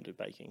watching. You don't do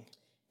baking.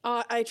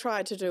 I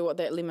tried to do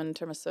that lemon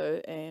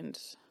tiramisu, and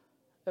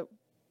I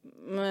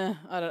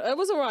don't know. It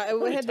was all right.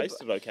 It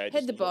tasted okay.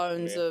 Had the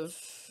bones of.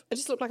 It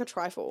just looked like a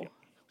trifle,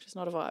 which is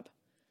not a vibe.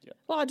 Yeah.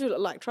 Well, I do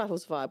like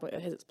trifle's vibe.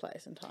 It has its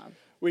place in time.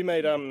 We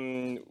made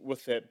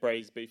with that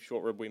braised beef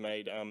short rib. We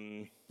made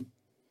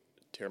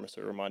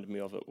tiramisu. Reminded me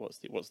of it. What's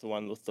the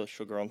one with the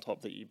sugar on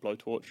top that you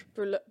blowtorch?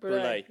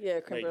 Brulee.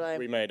 Yeah, creme brulee.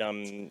 We made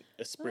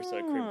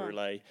espresso creme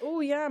brulee. Oh,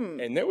 yum!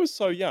 And that was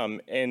so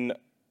yum. And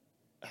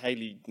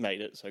Hayley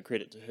made it, so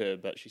credit to her.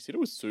 But she said it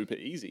was super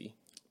easy.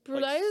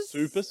 Brulee is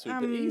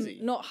super easy.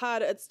 Not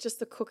hard. It's just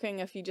the cooking.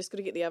 If you just got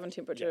to get the oven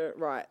temperature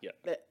right.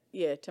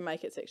 Yeah. To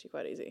make it's actually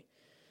quite easy.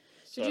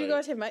 Did you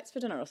guys have mates for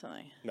dinner or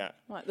something? Nah.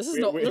 Right. This is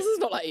not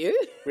like you.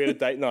 We had a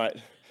date night.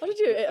 What did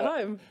you at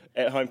home?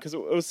 At home, because it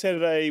was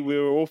Saturday. We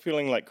were all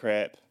feeling like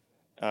crap,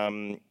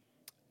 and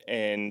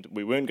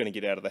we weren't going to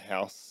get out of the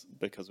house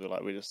because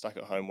we're just stuck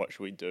at home. What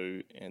should we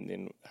do? And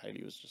then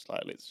Hayley was just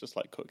like, let's just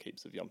cook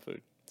heaps of yum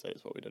food. So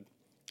that's what we did.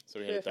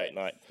 So we had a date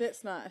night.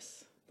 That's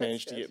nice.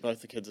 Managed to get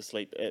both the kids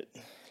asleep at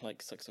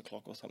 6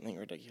 o'clock or something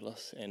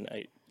ridiculous, and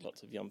ate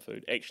lots of yum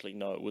food. Actually,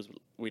 no,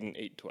 we didn't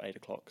eat till 8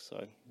 o'clock.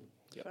 So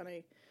yep.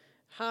 Funny.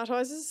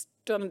 Heart-Eyes has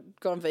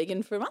gone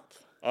vegan for a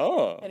month.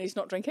 Oh. And he's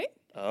not drinking.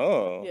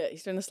 Oh. Yeah,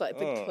 he's doing this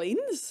big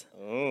cleanse.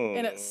 Oh.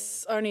 And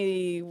it's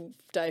only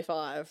day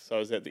 5. So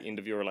is that the end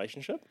of your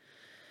relationship?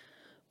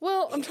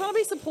 Well, I'm trying to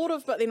be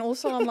supportive, but then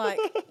also I'm like,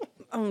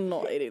 I'm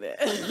not eating that.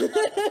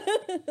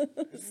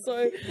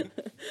 So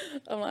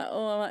I'm like,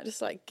 I might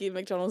just get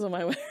McDonald's on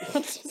my way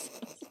around.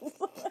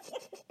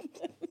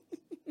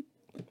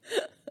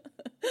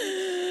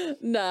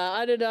 Nah,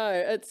 I don't know.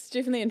 It's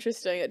definitely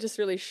interesting. It just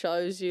really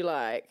shows you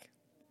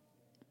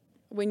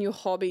when your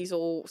hobbies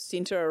all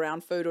centre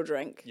around food or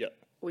drink. Yep.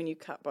 When you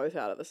cut both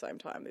out at the same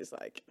time, there's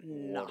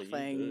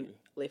nothing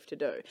left to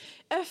do.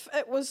 If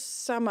it was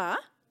summer,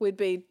 we'd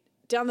be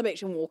down the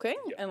beach and walking,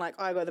 and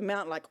I go to the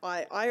mountain.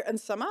 I in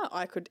summer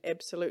I could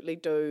absolutely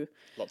do.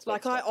 Lots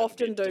I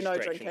often do no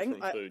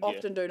drinking. I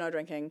often do no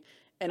drinking,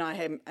 and I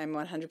am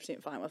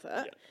 100% fine with it.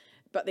 Yeah.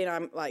 but then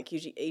I'm like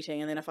usually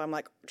eating, and then if I'm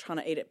like trying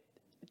to eat it,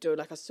 do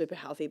like a super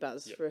healthy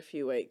buzz for a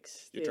few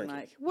weeks, You're then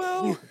drinking. like,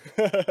 well,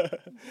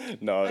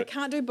 no, I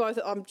can't do both.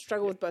 I'm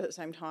struggle with both at the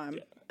same time.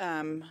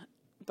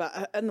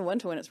 But in the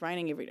winter when it's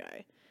raining every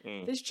day,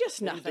 there's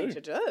just nothing to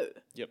do.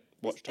 Yep,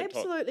 watch There's TikTok.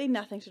 absolutely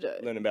nothing to do.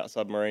 Learn about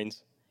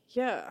submarines.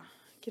 Yeah,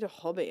 get a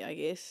hobby, I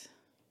guess.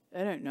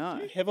 I don't know.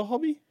 Do you have a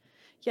hobby?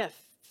 Yeah,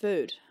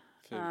 food.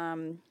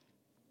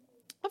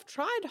 I've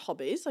tried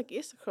hobbies, I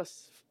guess,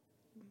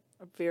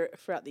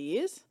 throughout the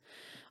years.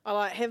 I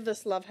like have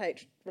this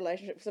love-hate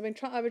relationship because I've been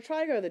trying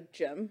to go to the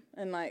gym,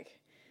 and like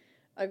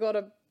I got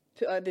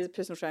there's a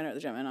personal trainer at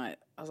the gym, and I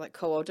was like,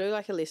 cool, I'll do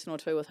like a lesson or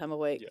two with him a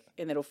week,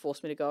 and that'll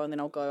force me to go, and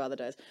then I'll go other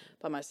days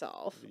by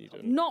myself.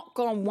 I've not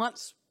gone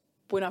once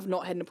when I've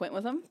not had an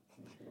appointment with him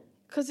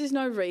because there's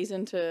no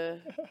reason to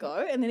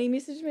go. And then he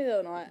messaged me the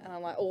other night, and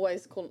I'm like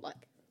always calling like,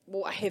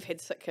 well, I have had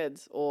sick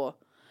kids, or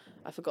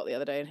I forgot the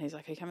other day, and he's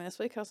like, are you coming this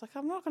week? I was like,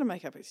 I'm not going to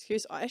make up an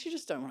excuse. I actually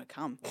just don't want to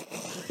come.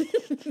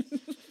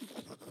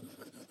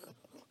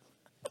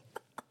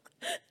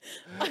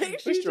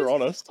 At least you're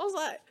honest. I was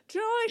like, do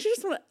you know, I actually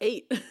just want to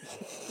eat.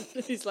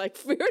 He's like,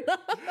 fair enough.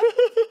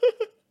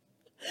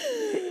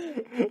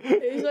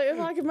 He's like, if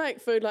I could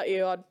make food like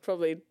you, I'd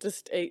probably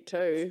just eat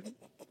too.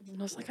 And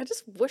I was like, I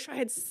just wish I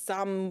had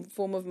some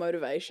form of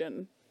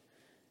motivation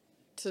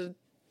to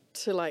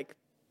like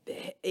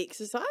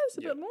exercise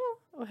a bit more,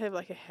 or have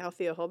like a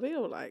healthier hobby,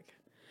 or like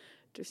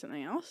do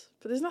something else.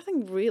 But there's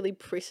nothing really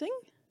pressing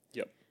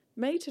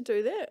me to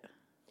do that.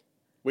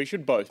 We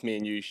should both, me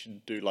and you,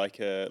 should do like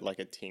a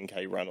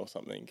 10K run or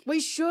something. We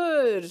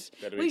should.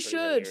 That'd be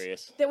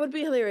hilarious. That would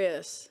be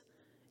hilarious.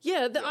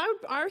 Yeah,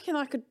 I reckon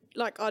I could,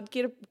 like, I'd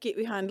get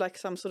behind like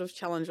some sort of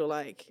challenge, or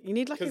like you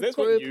need like a that's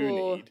group, what you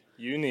or need.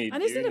 You need. I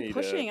just need a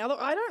pushing.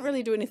 I don't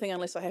really do anything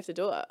unless I have to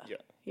do it.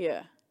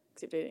 Yeah,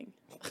 except eating.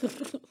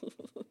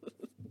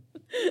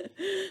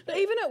 But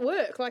even at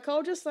work, like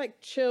I'll just like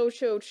chill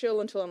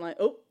until I'm like,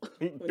 oh,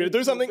 better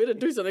do something. Better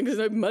do something because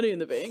there's no money in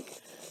the bank.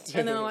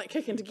 And then I like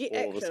kick into get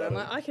action. I'm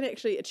like, I can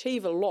actually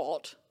achieve a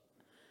lot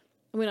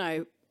when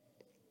I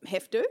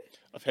have to.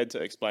 I've had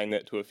to explain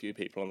that to a few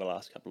people in the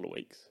last couple of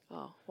weeks.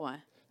 Oh,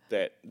 why?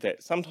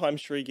 That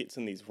sometimes Cherie gets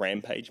in these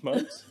rampage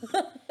modes.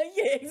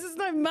 Yeah, there's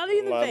no money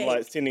in the bank. I'm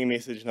like sending a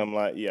message, and I'm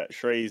like, yeah,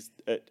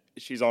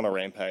 she's on a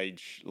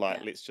rampage.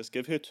 Like, let's just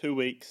give her 2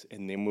 weeks,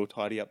 and then we'll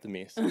tidy up the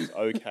mess. It's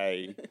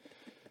okay.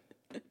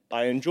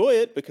 I enjoy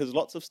it because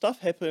lots of stuff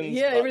happens.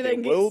 Yeah, but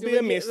everything there will be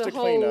a mess to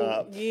clean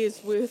up.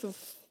 Year's worth of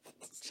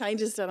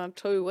changes done in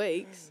 2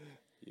 weeks.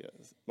 Yeah,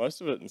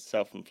 most of it is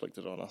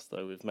self-inflicted on us,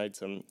 though. We've made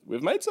some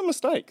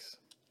mistakes.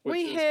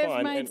 We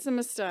have made some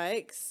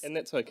mistakes, and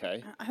that's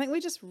okay. I think we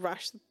just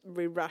rush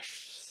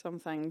some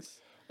things.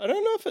 I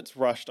don't know if it's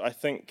rushed. I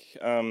think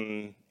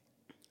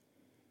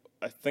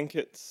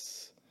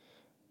it's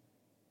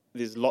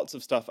there's lots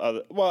of stuff.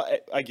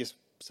 I guess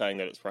saying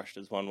that it's rushed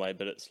is one way,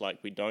 but it's like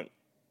we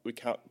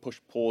can't push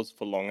pause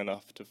for long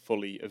enough to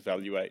fully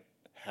evaluate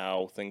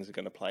how things are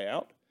going to play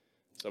out.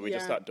 So we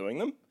just start doing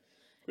them.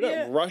 We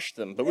don't rush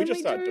them, but we just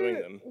start doing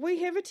them.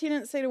 We have a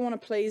tendency to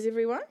want to please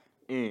everyone.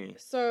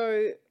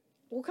 So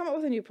we'll come up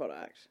with a new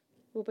product.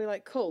 We'll be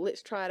like, cool,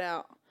 let's try it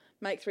out.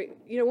 Make 3.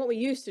 You know what we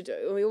used to do,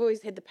 and we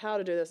always had the power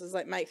to do this, is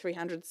like make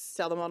 300,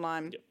 sell them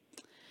online. Yep.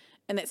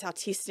 And that's how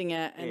testing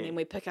it, and then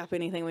we pick up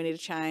anything we need to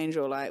change,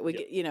 or like we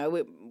get,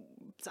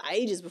 it's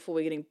ages before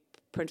we're getting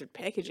printed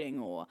packaging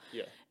or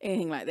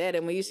anything like that.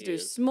 And we used to do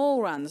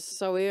small runs,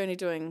 so we're only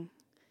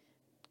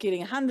getting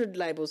 100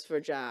 labels for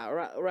a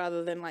jar,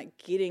 rather than like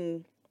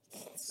being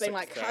 6,000.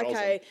 Like,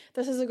 okay,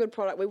 this is a good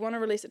product. We want to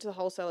release it to the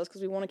wholesalers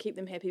because we want to keep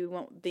them happy. We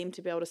want them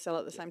to be able to sell it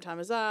at the same time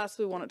as us.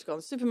 We want it to go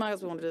in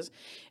supermarkets. We want it to,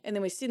 and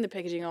then we send the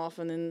packaging off,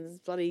 and then there's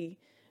bloody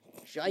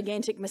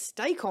gigantic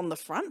mistake on the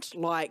front,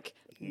 like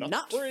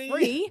nut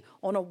free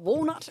on a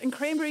walnut and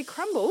cranberry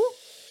crumble.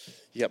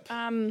 Yep.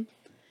 And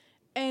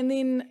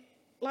then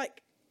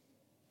like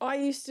I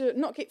used to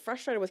not get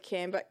frustrated with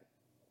Cam, but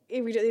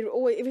every day,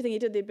 everything he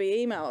did, there'd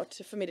be email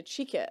for me to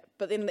check it.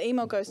 But then the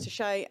email goes to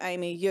Shay,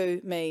 Amy,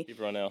 you, me.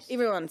 Everyone else.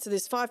 Everyone. So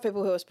there's 5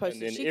 people who are supposed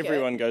to check it. And then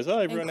everyone goes, oh,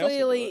 everyone else. And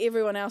clearly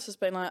everyone else has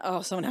been like,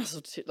 oh, someone else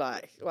will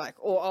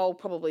or I'll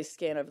probably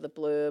scan over the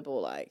blurb,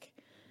 or like,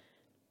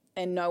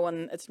 and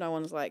it's no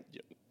one's like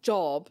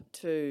job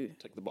to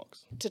tick the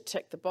box.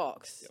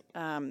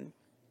 Yep.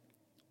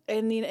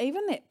 And then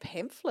even that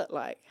pamphlet,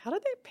 like, how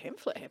did that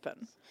pamphlet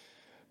happen?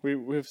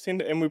 We've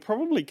sent it, and we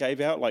probably gave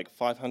out like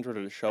 500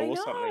 at a show or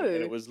something,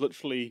 and it was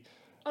literally...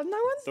 Oh, no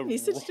one's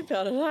messaged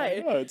about it,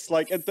 eh? No, it's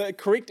like the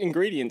correct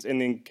ingredients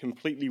and then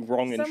completely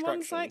wrong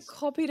instructions. Someone's like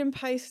copied and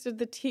pasted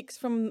the text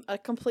from a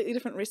completely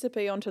different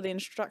recipe onto the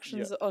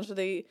instructions, onto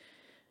the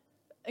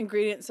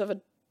ingredients of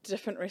a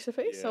different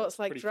recipe. Yeah, so it's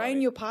like,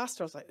 drain your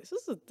pasta. I was like, this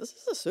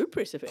is a soup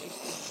recipe.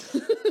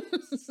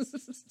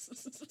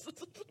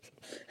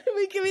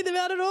 We give them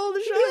out at all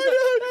the shows.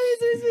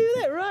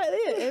 That right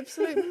there,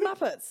 absolute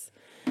muppets.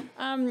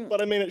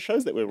 But I mean, it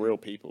shows that we're real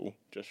people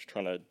just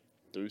trying to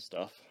do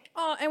stuff.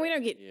 Oh, and we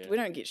don't get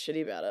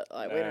shitty about it.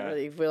 Like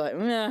we're like,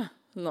 nah,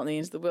 not the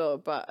end of the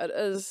world. But it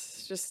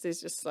is just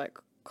there's just like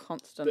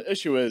constant. The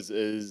issue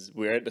is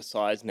we're at the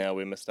size now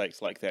where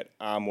mistakes like that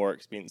are more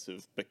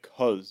expensive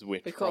because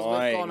we're we've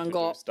trying gone and to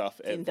got do stuff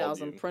at 10,000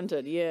 volume.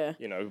 printed, yeah.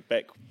 You know,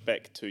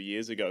 back 2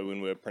 years ago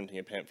when we were printing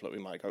a pamphlet, we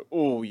might go,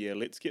 oh yeah,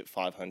 let's get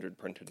 500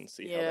 printed and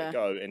see how they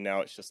go. And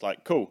now it's just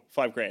like, cool,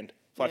 $5,000,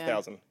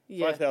 5,000,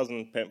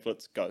 5,000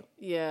 pamphlets, go.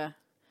 Yeah.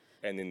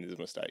 And then there's a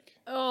mistake.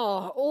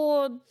 Oh,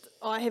 or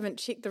I haven't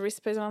checked the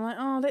recipes and I'm like,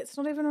 oh, that's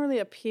not even really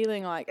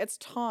appealing. Like, it's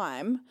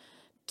time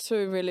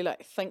to really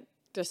like think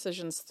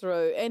decisions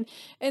through. And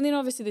then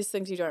obviously there's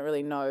things you don't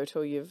really know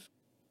till you've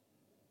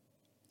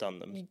done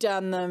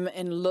them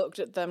and looked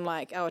at them,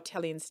 like our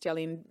Italian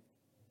stallion,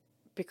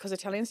 because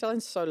Italian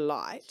stallion's so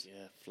light.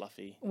 Yeah,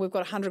 fluffy. We've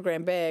got a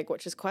 100-gram bag,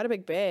 which is quite a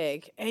big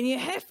bag, and you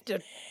have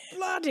to,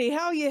 bloody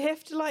hell, you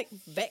have to like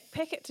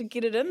backpack it to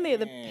get it in there.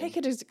 The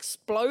packet is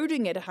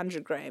exploding at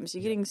 100 grams.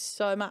 You're getting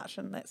so much,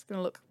 and that's going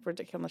to look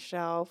ridiculous on the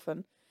shelf.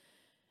 And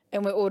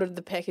we ordered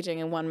the packaging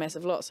in one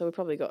massive lot, so we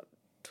probably got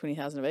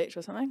 20,000 of each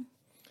or something.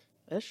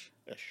 Ish.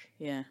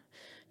 Yeah,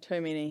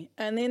 too many.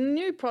 And then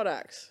new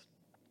products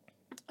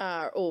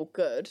are all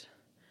good.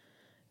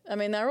 I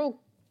mean, they're all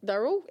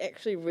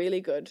actually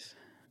really good.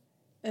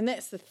 And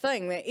that's the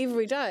thing, that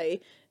every day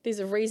there's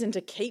a reason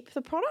to keep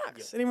the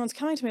products. And everyone's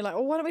coming to me like,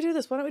 oh, why don't we do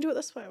this? Why don't we do it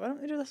this way? Why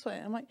don't we do it this way?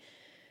 And I'm like,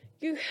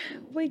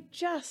 we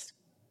just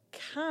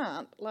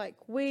can't. Like,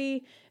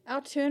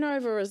 our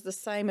turnover is the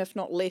same, if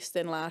not less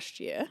than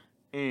last year.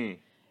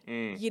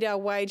 Yet our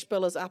wage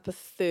bill is up a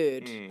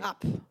third,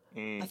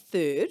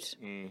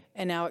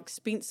 and our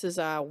expenses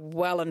are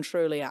well and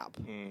truly up.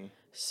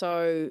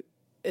 So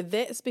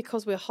that's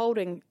because we're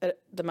holding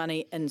the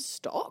money in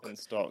stock,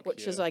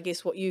 which is, I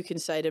guess, what you can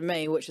say to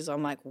me, which is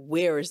I'm like,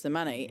 where is the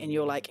money? And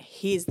you're like,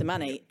 here's the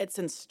money. It's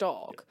in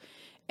stock.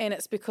 And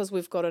it's because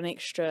we've got an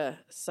extra,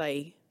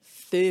 say,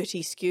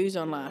 30 SKUs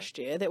on last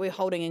year that we're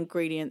holding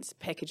ingredients,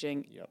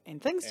 packaging,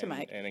 and things to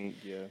make.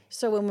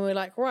 So when we were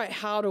like, right,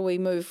 how do we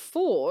move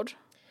forward?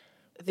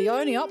 The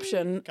only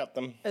option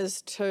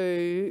is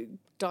to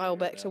dial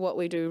back to what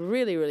we do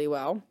really, really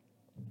well,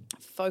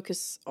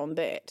 focus on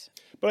that.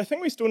 But I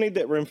think we still need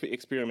that room for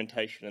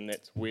experimentation, and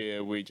that's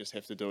where we just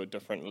have to do it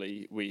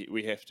differently.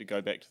 We have to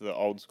go back to the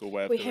old school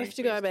way of doing things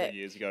 2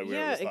 years ago,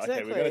 where it was like,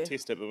 okay, we're going to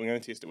test it, but we're going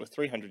to test it with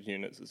 300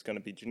 units. It's going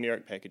to be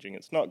generic packaging.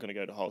 It's not going to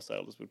go to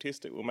wholesalers. We'll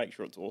test it. We'll make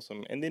sure it's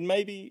awesome. And then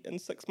maybe in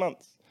 6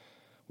 months,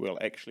 we'll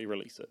actually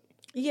release it.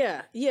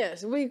 Yeah.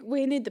 So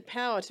we need the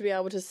power to be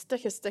able to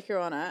stick a sticker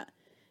on it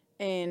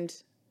and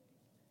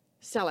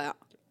sell out.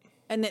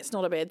 And that's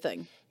not a bad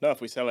thing. No,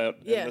 if we sell out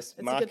in this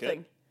market, a good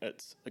thing.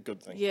 It's a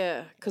good thing.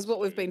 Yeah, because what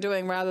we've been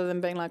doing, rather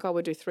than being like, oh,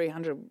 we'll do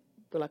 300,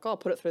 we're like, oh,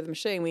 put it through the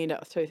machine, we end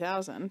up with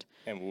 2,000.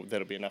 And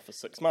that'll be enough for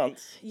 6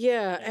 months.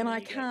 Yeah, and I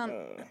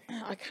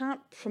can't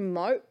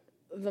promote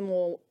them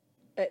all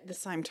at the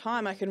same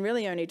time. I can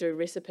really only do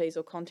recipes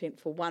or content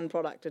for one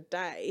product a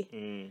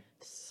day.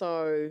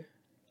 So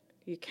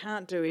you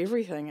can't do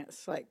everything.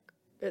 It's like,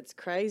 it's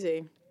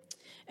crazy.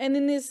 And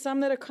then there's some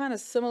that are kind of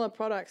similar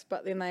products,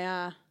 but then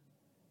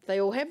they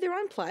all have their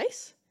own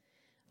place.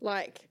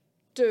 Like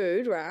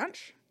Dude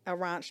Ranch, our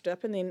ranch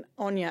dip, and then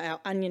Anya, our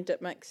onion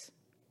dip mix,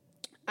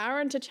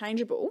 are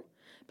interchangeable,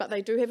 but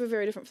they do have a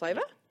very different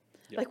flavour.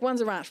 Yep. Like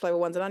one's a ranch flavour,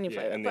 one's an onion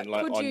flavour. And but then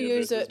like could you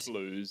use it?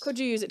 Blues. Could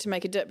you use it to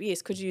make a dip?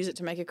 Yes. Could you use it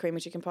to make a creamy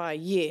chicken pie?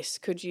 Yes.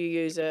 Could you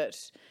use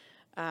it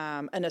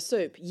in a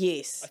soup?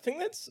 Yes. I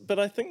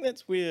think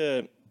that's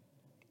where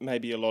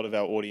maybe a lot of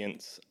our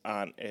audience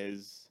aren't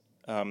as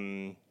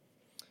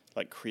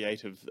like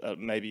creative.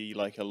 Maybe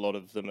like a lot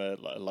of them are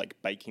like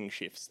baking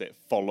chefs that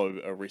follow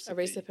a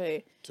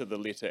recipe to the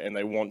letter, and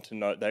they want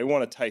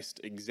to taste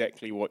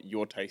exactly what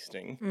you're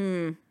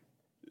tasting.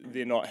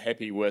 They're not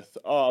happy with,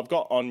 oh, I've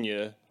got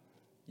Anya,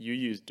 you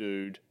use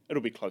Dude,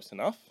 it'll be close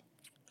enough.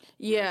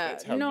 Yeah,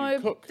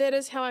 that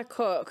is how I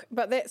cook,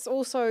 but that's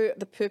also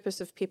the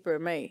purpose of Pepper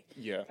and Me.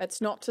 Yeah, it's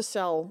not to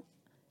sell,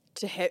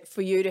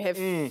 for you to have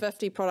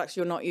 50 products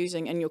you're not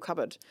using in your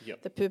cupboard.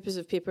 Yep. The purpose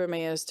of Pepper and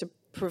Me is to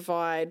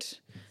provide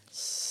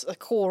a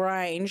core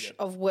range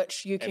of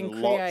which you can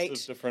create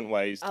lots of different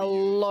ways a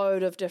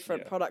load of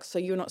different products, so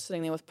you're not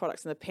sitting there with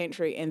products in the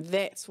pantry, and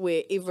that's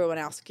where everyone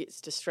else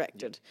gets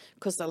distracted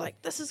because they're like,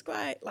 this is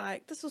great,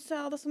 like this will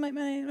sell, this will make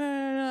money,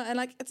 and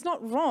like it's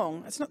not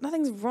wrong,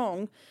 nothing's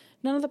wrong,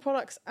 none of the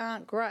products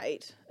aren't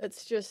great,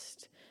 it's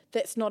just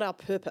that's not our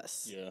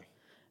purpose.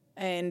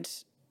 And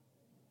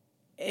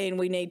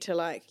we need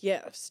to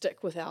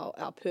stick with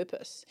our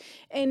purpose.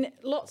 And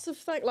lots of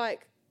things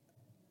like,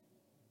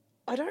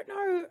 I don't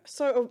know,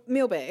 so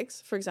meal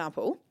bags, for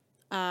example,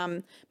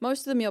 most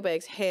of the meal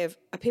bags have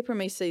a Pepper and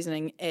Me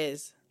seasoning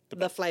as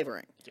the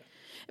flavouring. Yeah.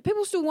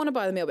 People still want to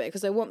buy the meal bag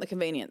because they want the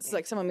convenience.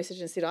 Like someone messaged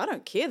and said, I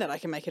don't care that I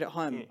can make it at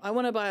home. I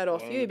want to buy it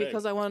off you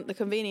because I want the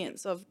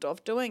convenience of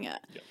doing it.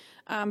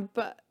 Yeah.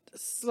 But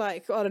it's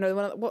like, I don't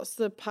know, what's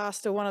the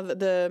pasta, one of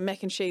the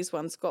mac and cheese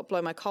one's got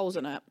blow my coals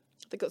in it.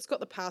 It's got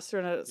the pasta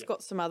in it, it's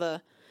got some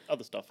other...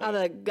 other stuff.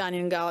 Other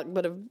onion, garlic,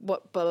 bit of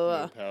what, blah, blah,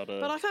 blah. Powder.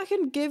 But like I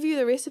can give you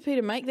the recipe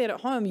to make that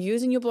at home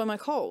using your Blow My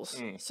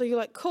Coals. So you're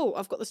like, cool,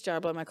 I've got this jar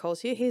of Blow My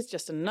Coals here. Here's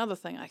just another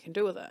thing I can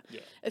do with it.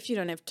 Yeah. If you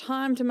don't have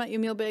time to make your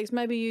meal bags,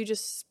 maybe you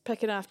just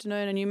pick an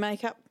afternoon and you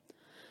make up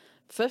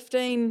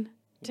 15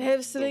 to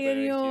have sitting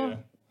in your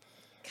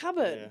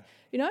cupboard. Yeah.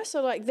 You know,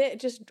 so like that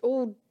just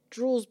all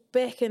draws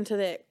back into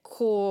that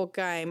core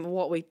game of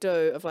what we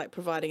do of like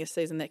providing a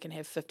season that can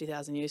have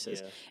 50,000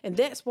 uses. And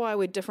that's why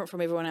we're different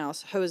from everyone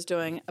else who is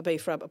doing a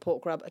beef rub, a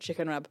pork rub, a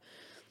chicken rub,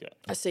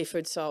 a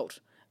seafood salt,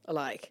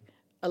 like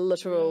a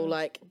literal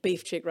like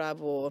beef cheek rub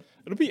or...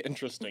 It'll be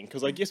interesting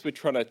because I guess we're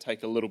trying to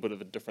take a little bit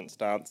of a different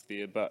stance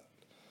there, but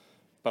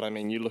I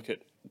mean, you look at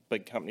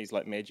big companies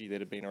like Maggi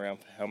that have been around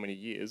for how many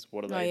years?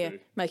 What do they do?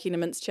 Making a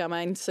minced chow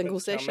mein single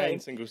sachet. Chow mein,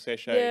 single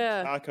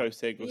sachet. Taco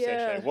single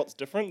sachet. What's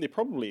different? They're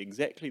probably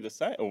exactly the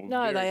same. Or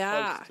no, they close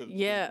are. To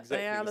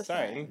They are the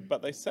same.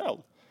 But they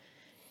sell.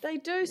 They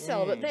do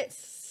sell, but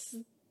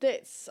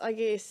that's I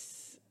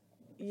guess,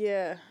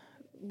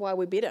 why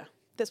we're better.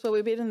 That's why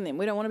we're better than them.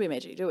 We don't want to be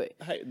Maggi, do we?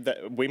 Hey,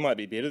 we might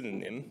be better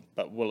than them,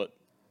 but will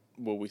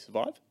we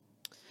survive?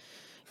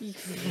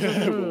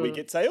 Will we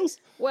get sales?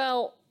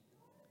 Well...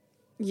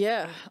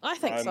 Yeah, I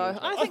think so.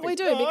 I think we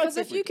do, because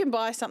if you can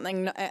buy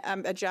something,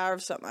 a jar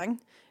of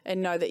something,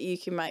 and know that you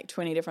can make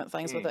 20 different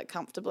things with it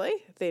comfortably,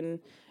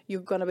 then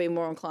you're going to be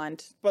more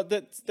inclined. But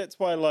that's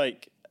why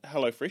like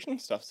HelloFresh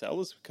and stuff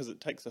sells, because it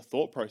takes a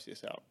thought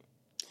process out.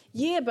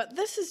 Yeah, but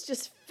this is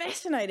just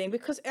fascinating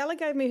because Ella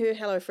gave me her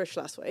HelloFresh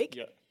last week.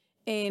 Yeah.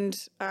 And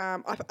I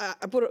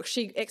bought it.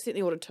 She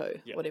accidentally ordered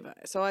 2, whatever.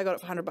 So I got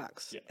it for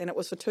 $100, and it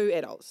was for 2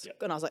 adults.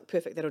 And I was like,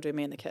 perfect, that'll do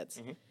me and the kids.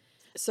 Mm-hmm.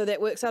 So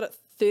that works out at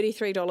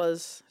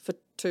 $33 for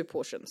 2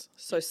 portions.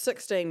 So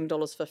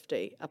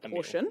 $16.50 a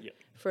portion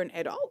for an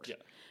adult.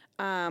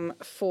 Yeah.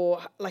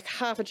 For like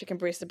half a chicken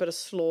breast, a bit of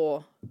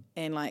slaw,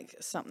 and like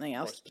something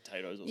else. Roast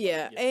potatoes or something.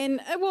 Yeah,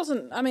 and it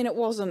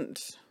wasn't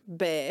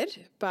bad,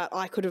 but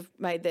I could have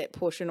made that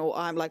portion, or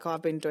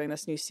I've been doing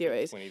this new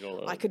series.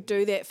 $20. I could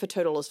do that for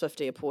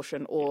 $2.50 a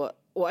portion, or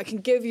I can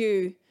give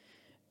you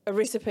a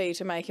recipe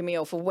to make a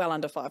meal for well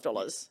under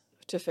 $5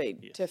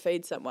 to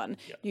feed someone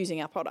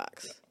using our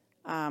products.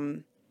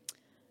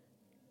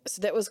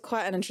 So that was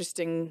quite an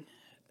interesting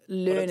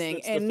learning.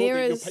 It's and there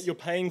is you're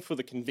paying for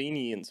the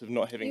convenience of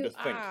not having to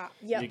think.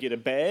 You get a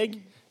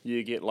bag,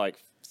 you get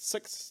like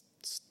 6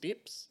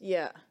 steps.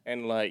 Yeah.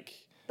 And like.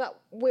 But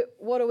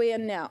what are we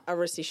in now? A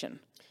recession.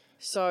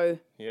 So.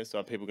 Yeah. So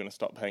are people going to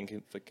stop paying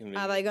for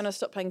convenience? Are they going to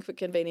stop paying for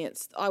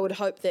convenience? I would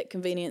hope that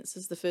convenience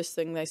is the first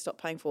thing they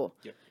stop paying for.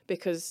 Yep.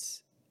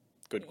 Because.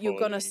 Good quality. You're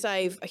going to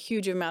save a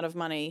huge amount of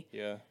money.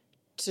 Yeah.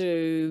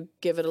 To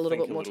give it a little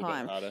bit more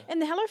time.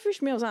 And the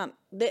HelloFresh meals aren't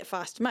that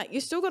fast to make.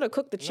 You still got to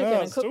cook the chicken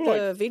and cook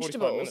the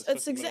vegetables.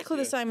 It's exactly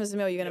the same as the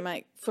meal you're going to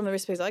make from the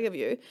recipes I give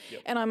you.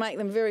 Yep. And I make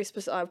them very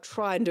specific. I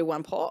try and do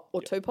 1 pot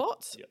or 2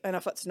 pots. Yep. And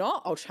if it's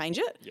not, I'll change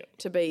it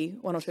to be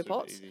 1 or 2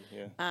 pots.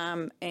 Easy,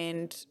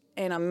 and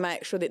I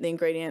make sure that the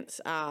ingredients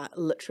are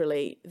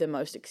literally the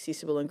most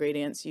accessible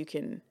ingredients you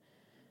can.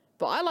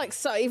 But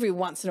every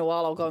once in a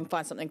while I'll go and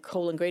find something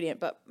cool ingredient,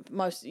 but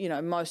most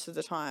of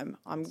the time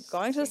I'm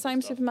going to the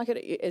same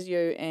supermarket as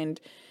you and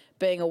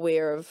being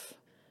aware of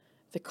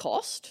the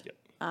cost. Yep.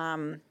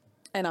 And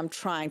I'm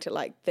trying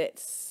to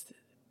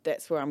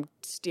that's where I'm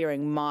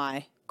steering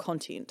my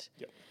content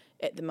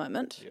at the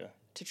moment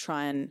to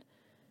try and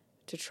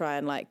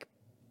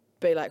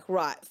be like,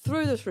 right,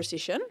 through this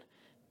recession,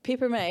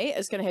 Pepper Me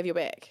is going to have your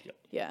back. Yep.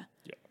 Yeah.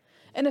 Yep.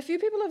 And a few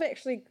people have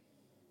actually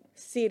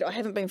said I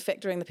haven't been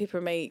factoring the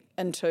pepper meat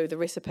into the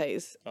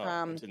recipes. In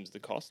terms of the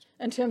cost?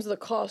 In terms of the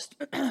cost,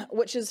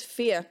 which is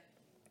fair.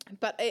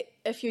 But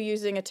if you're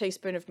using a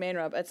teaspoon of man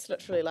rub, it's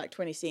literally like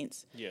 20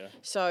 cents. Yeah.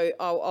 So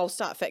I'll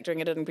start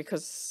factoring it in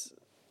because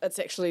it's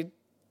actually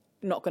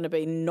not going to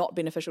be not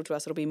beneficial to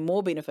us. It'll be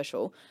more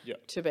beneficial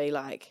to be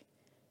like,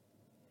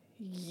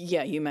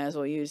 yeah, you may as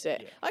well use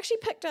that. Yeah. I actually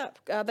picked up,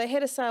 they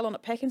had a sale on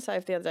at Pack and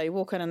Save the other day. You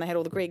walk in and they had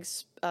all the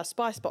Greg's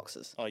spice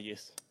boxes. Oh,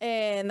 yes.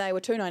 And they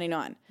were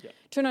 $2.99. Yeah.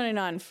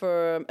 $2.99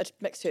 for a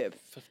mixed herb.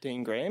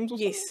 15 grams or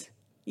something?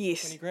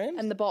 Yes. 20 grams?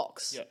 In the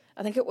box. Yeah.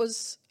 I think it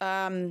was,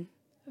 20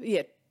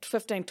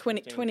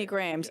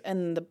 grams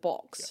in the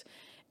box. Yeah.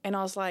 And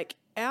I was like,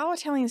 our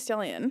Italian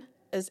Stallion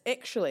is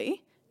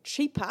actually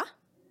cheaper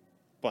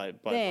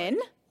than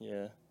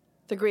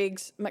the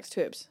Greg's mixed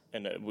herbs.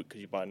 And could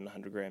you buy it in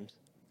 100 grams?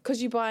 Because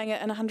you're buying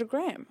it in 100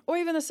 gram. Or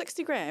even a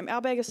 60 gram.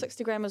 Our bag of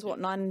 60 gram is what,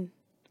 $9?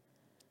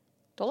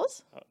 I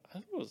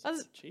think it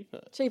was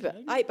cheaper. Cheaper.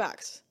 Maybe?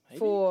 $8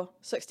 for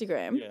 60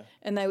 gram. Yeah.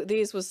 And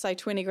theirs was, say,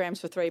 20 grams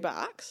for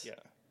 $3. Yeah.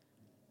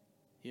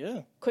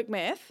 Yeah. Quick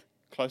math.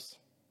 Close.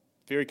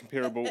 Very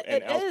comparable.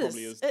 And ours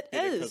probably is. It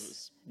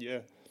is.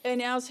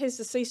 And ours has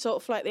the sea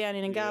salt, flake the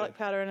onion and garlic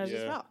powder in it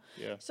as well.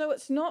 Yeah. So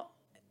it's not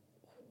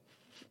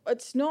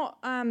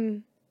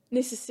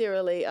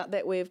necessarily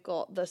that we've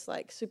got this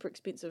like super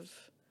expensive.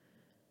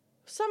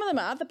 Some of them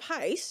are. The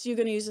paste, you're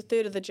going to use a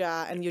third of the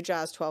jar and your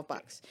jar's $12.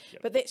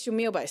 Yep. But that's your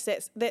meal base.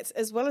 That's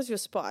as well as your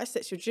spice.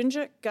 That's your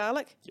ginger,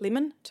 garlic,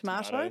 lemon,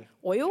 tomato,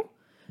 oil.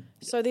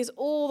 So there's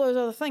all those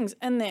other things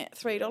in that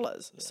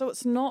 $3. So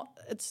it's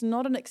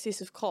not an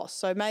excessive cost.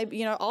 So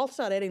maybe, I'll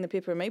start adding the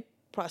pepper and meat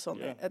price on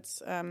that.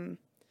 It's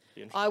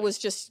I was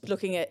just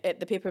looking at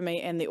the pepper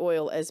meat and the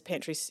oil as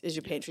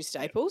your pantry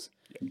staples.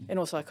 Yep. And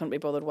also I couldn't be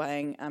bothered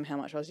weighing how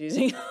much I was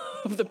using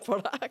of the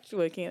product,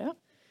 working it out.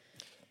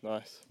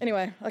 Nice.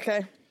 Anyway,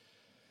 okay.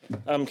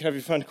 Can I have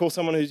your phone to call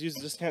someone who's used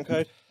the discount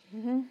code?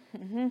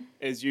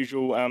 As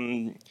usual,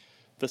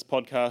 this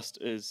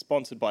podcast is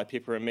sponsored by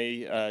Pepper and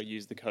Me.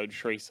 Use the code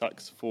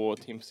SherieSucks for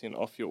 10%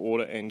 off your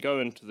order and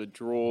go into the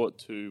draw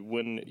to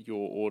win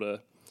your order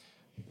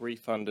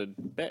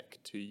refunded back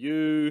to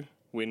you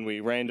when we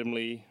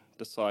randomly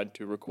decide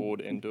to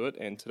record and do it.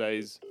 And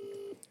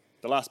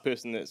the last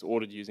person that's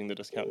ordered using the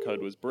discount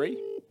code was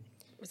Bree.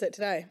 Was that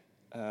today?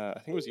 I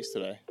think it was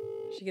yesterday.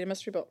 Did she get a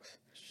mystery box?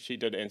 She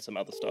did, and some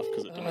other stuff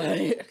because it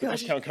didn't. The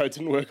discount code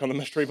didn't work on the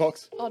mystery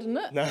box. Oh, didn't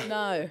it?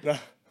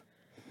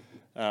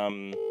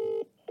 No.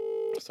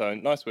 So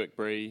nice work,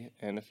 Bree.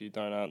 And if you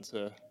don't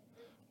answer,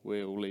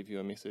 we'll leave you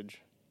a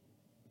message.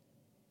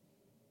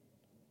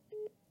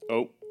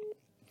 Oh,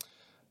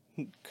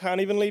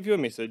 can't even leave you a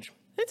message.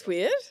 That's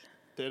weird.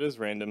 That is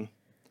random.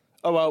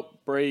 Oh well,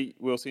 Bree,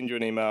 we'll send you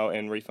an email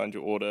and refund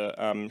your order.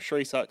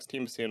 Cherie Sucks,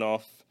 10%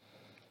 off.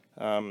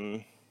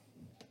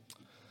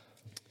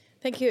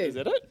 Thank you. Is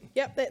that it?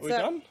 Yep, that's it. We're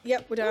done?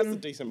 Yep, we're done. That's a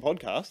decent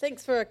podcast.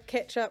 Thanks for a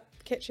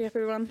catching up,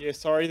 everyone. Yeah,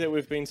 sorry that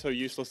we've been so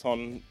useless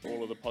on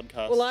all of the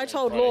podcasts. Well, I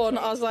told Lorne,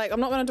 I was like,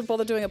 I'm not going to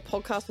bother doing a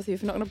podcast with you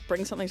if you're not going to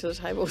bring something to the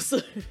table. So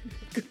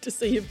good to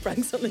see you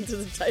bring something to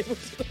the table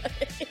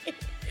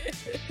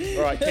today.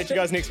 All right, catch you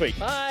guys next week.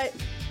 Bye.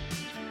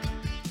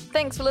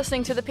 Thanks for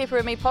listening to the Pepper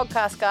and Me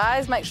podcast,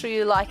 guys. Make sure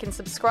you like and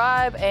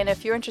subscribe. And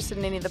if you're interested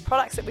in any of the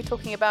products that we're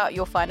talking about,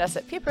 you'll find us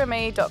at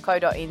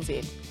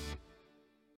pepperandme.co.nz.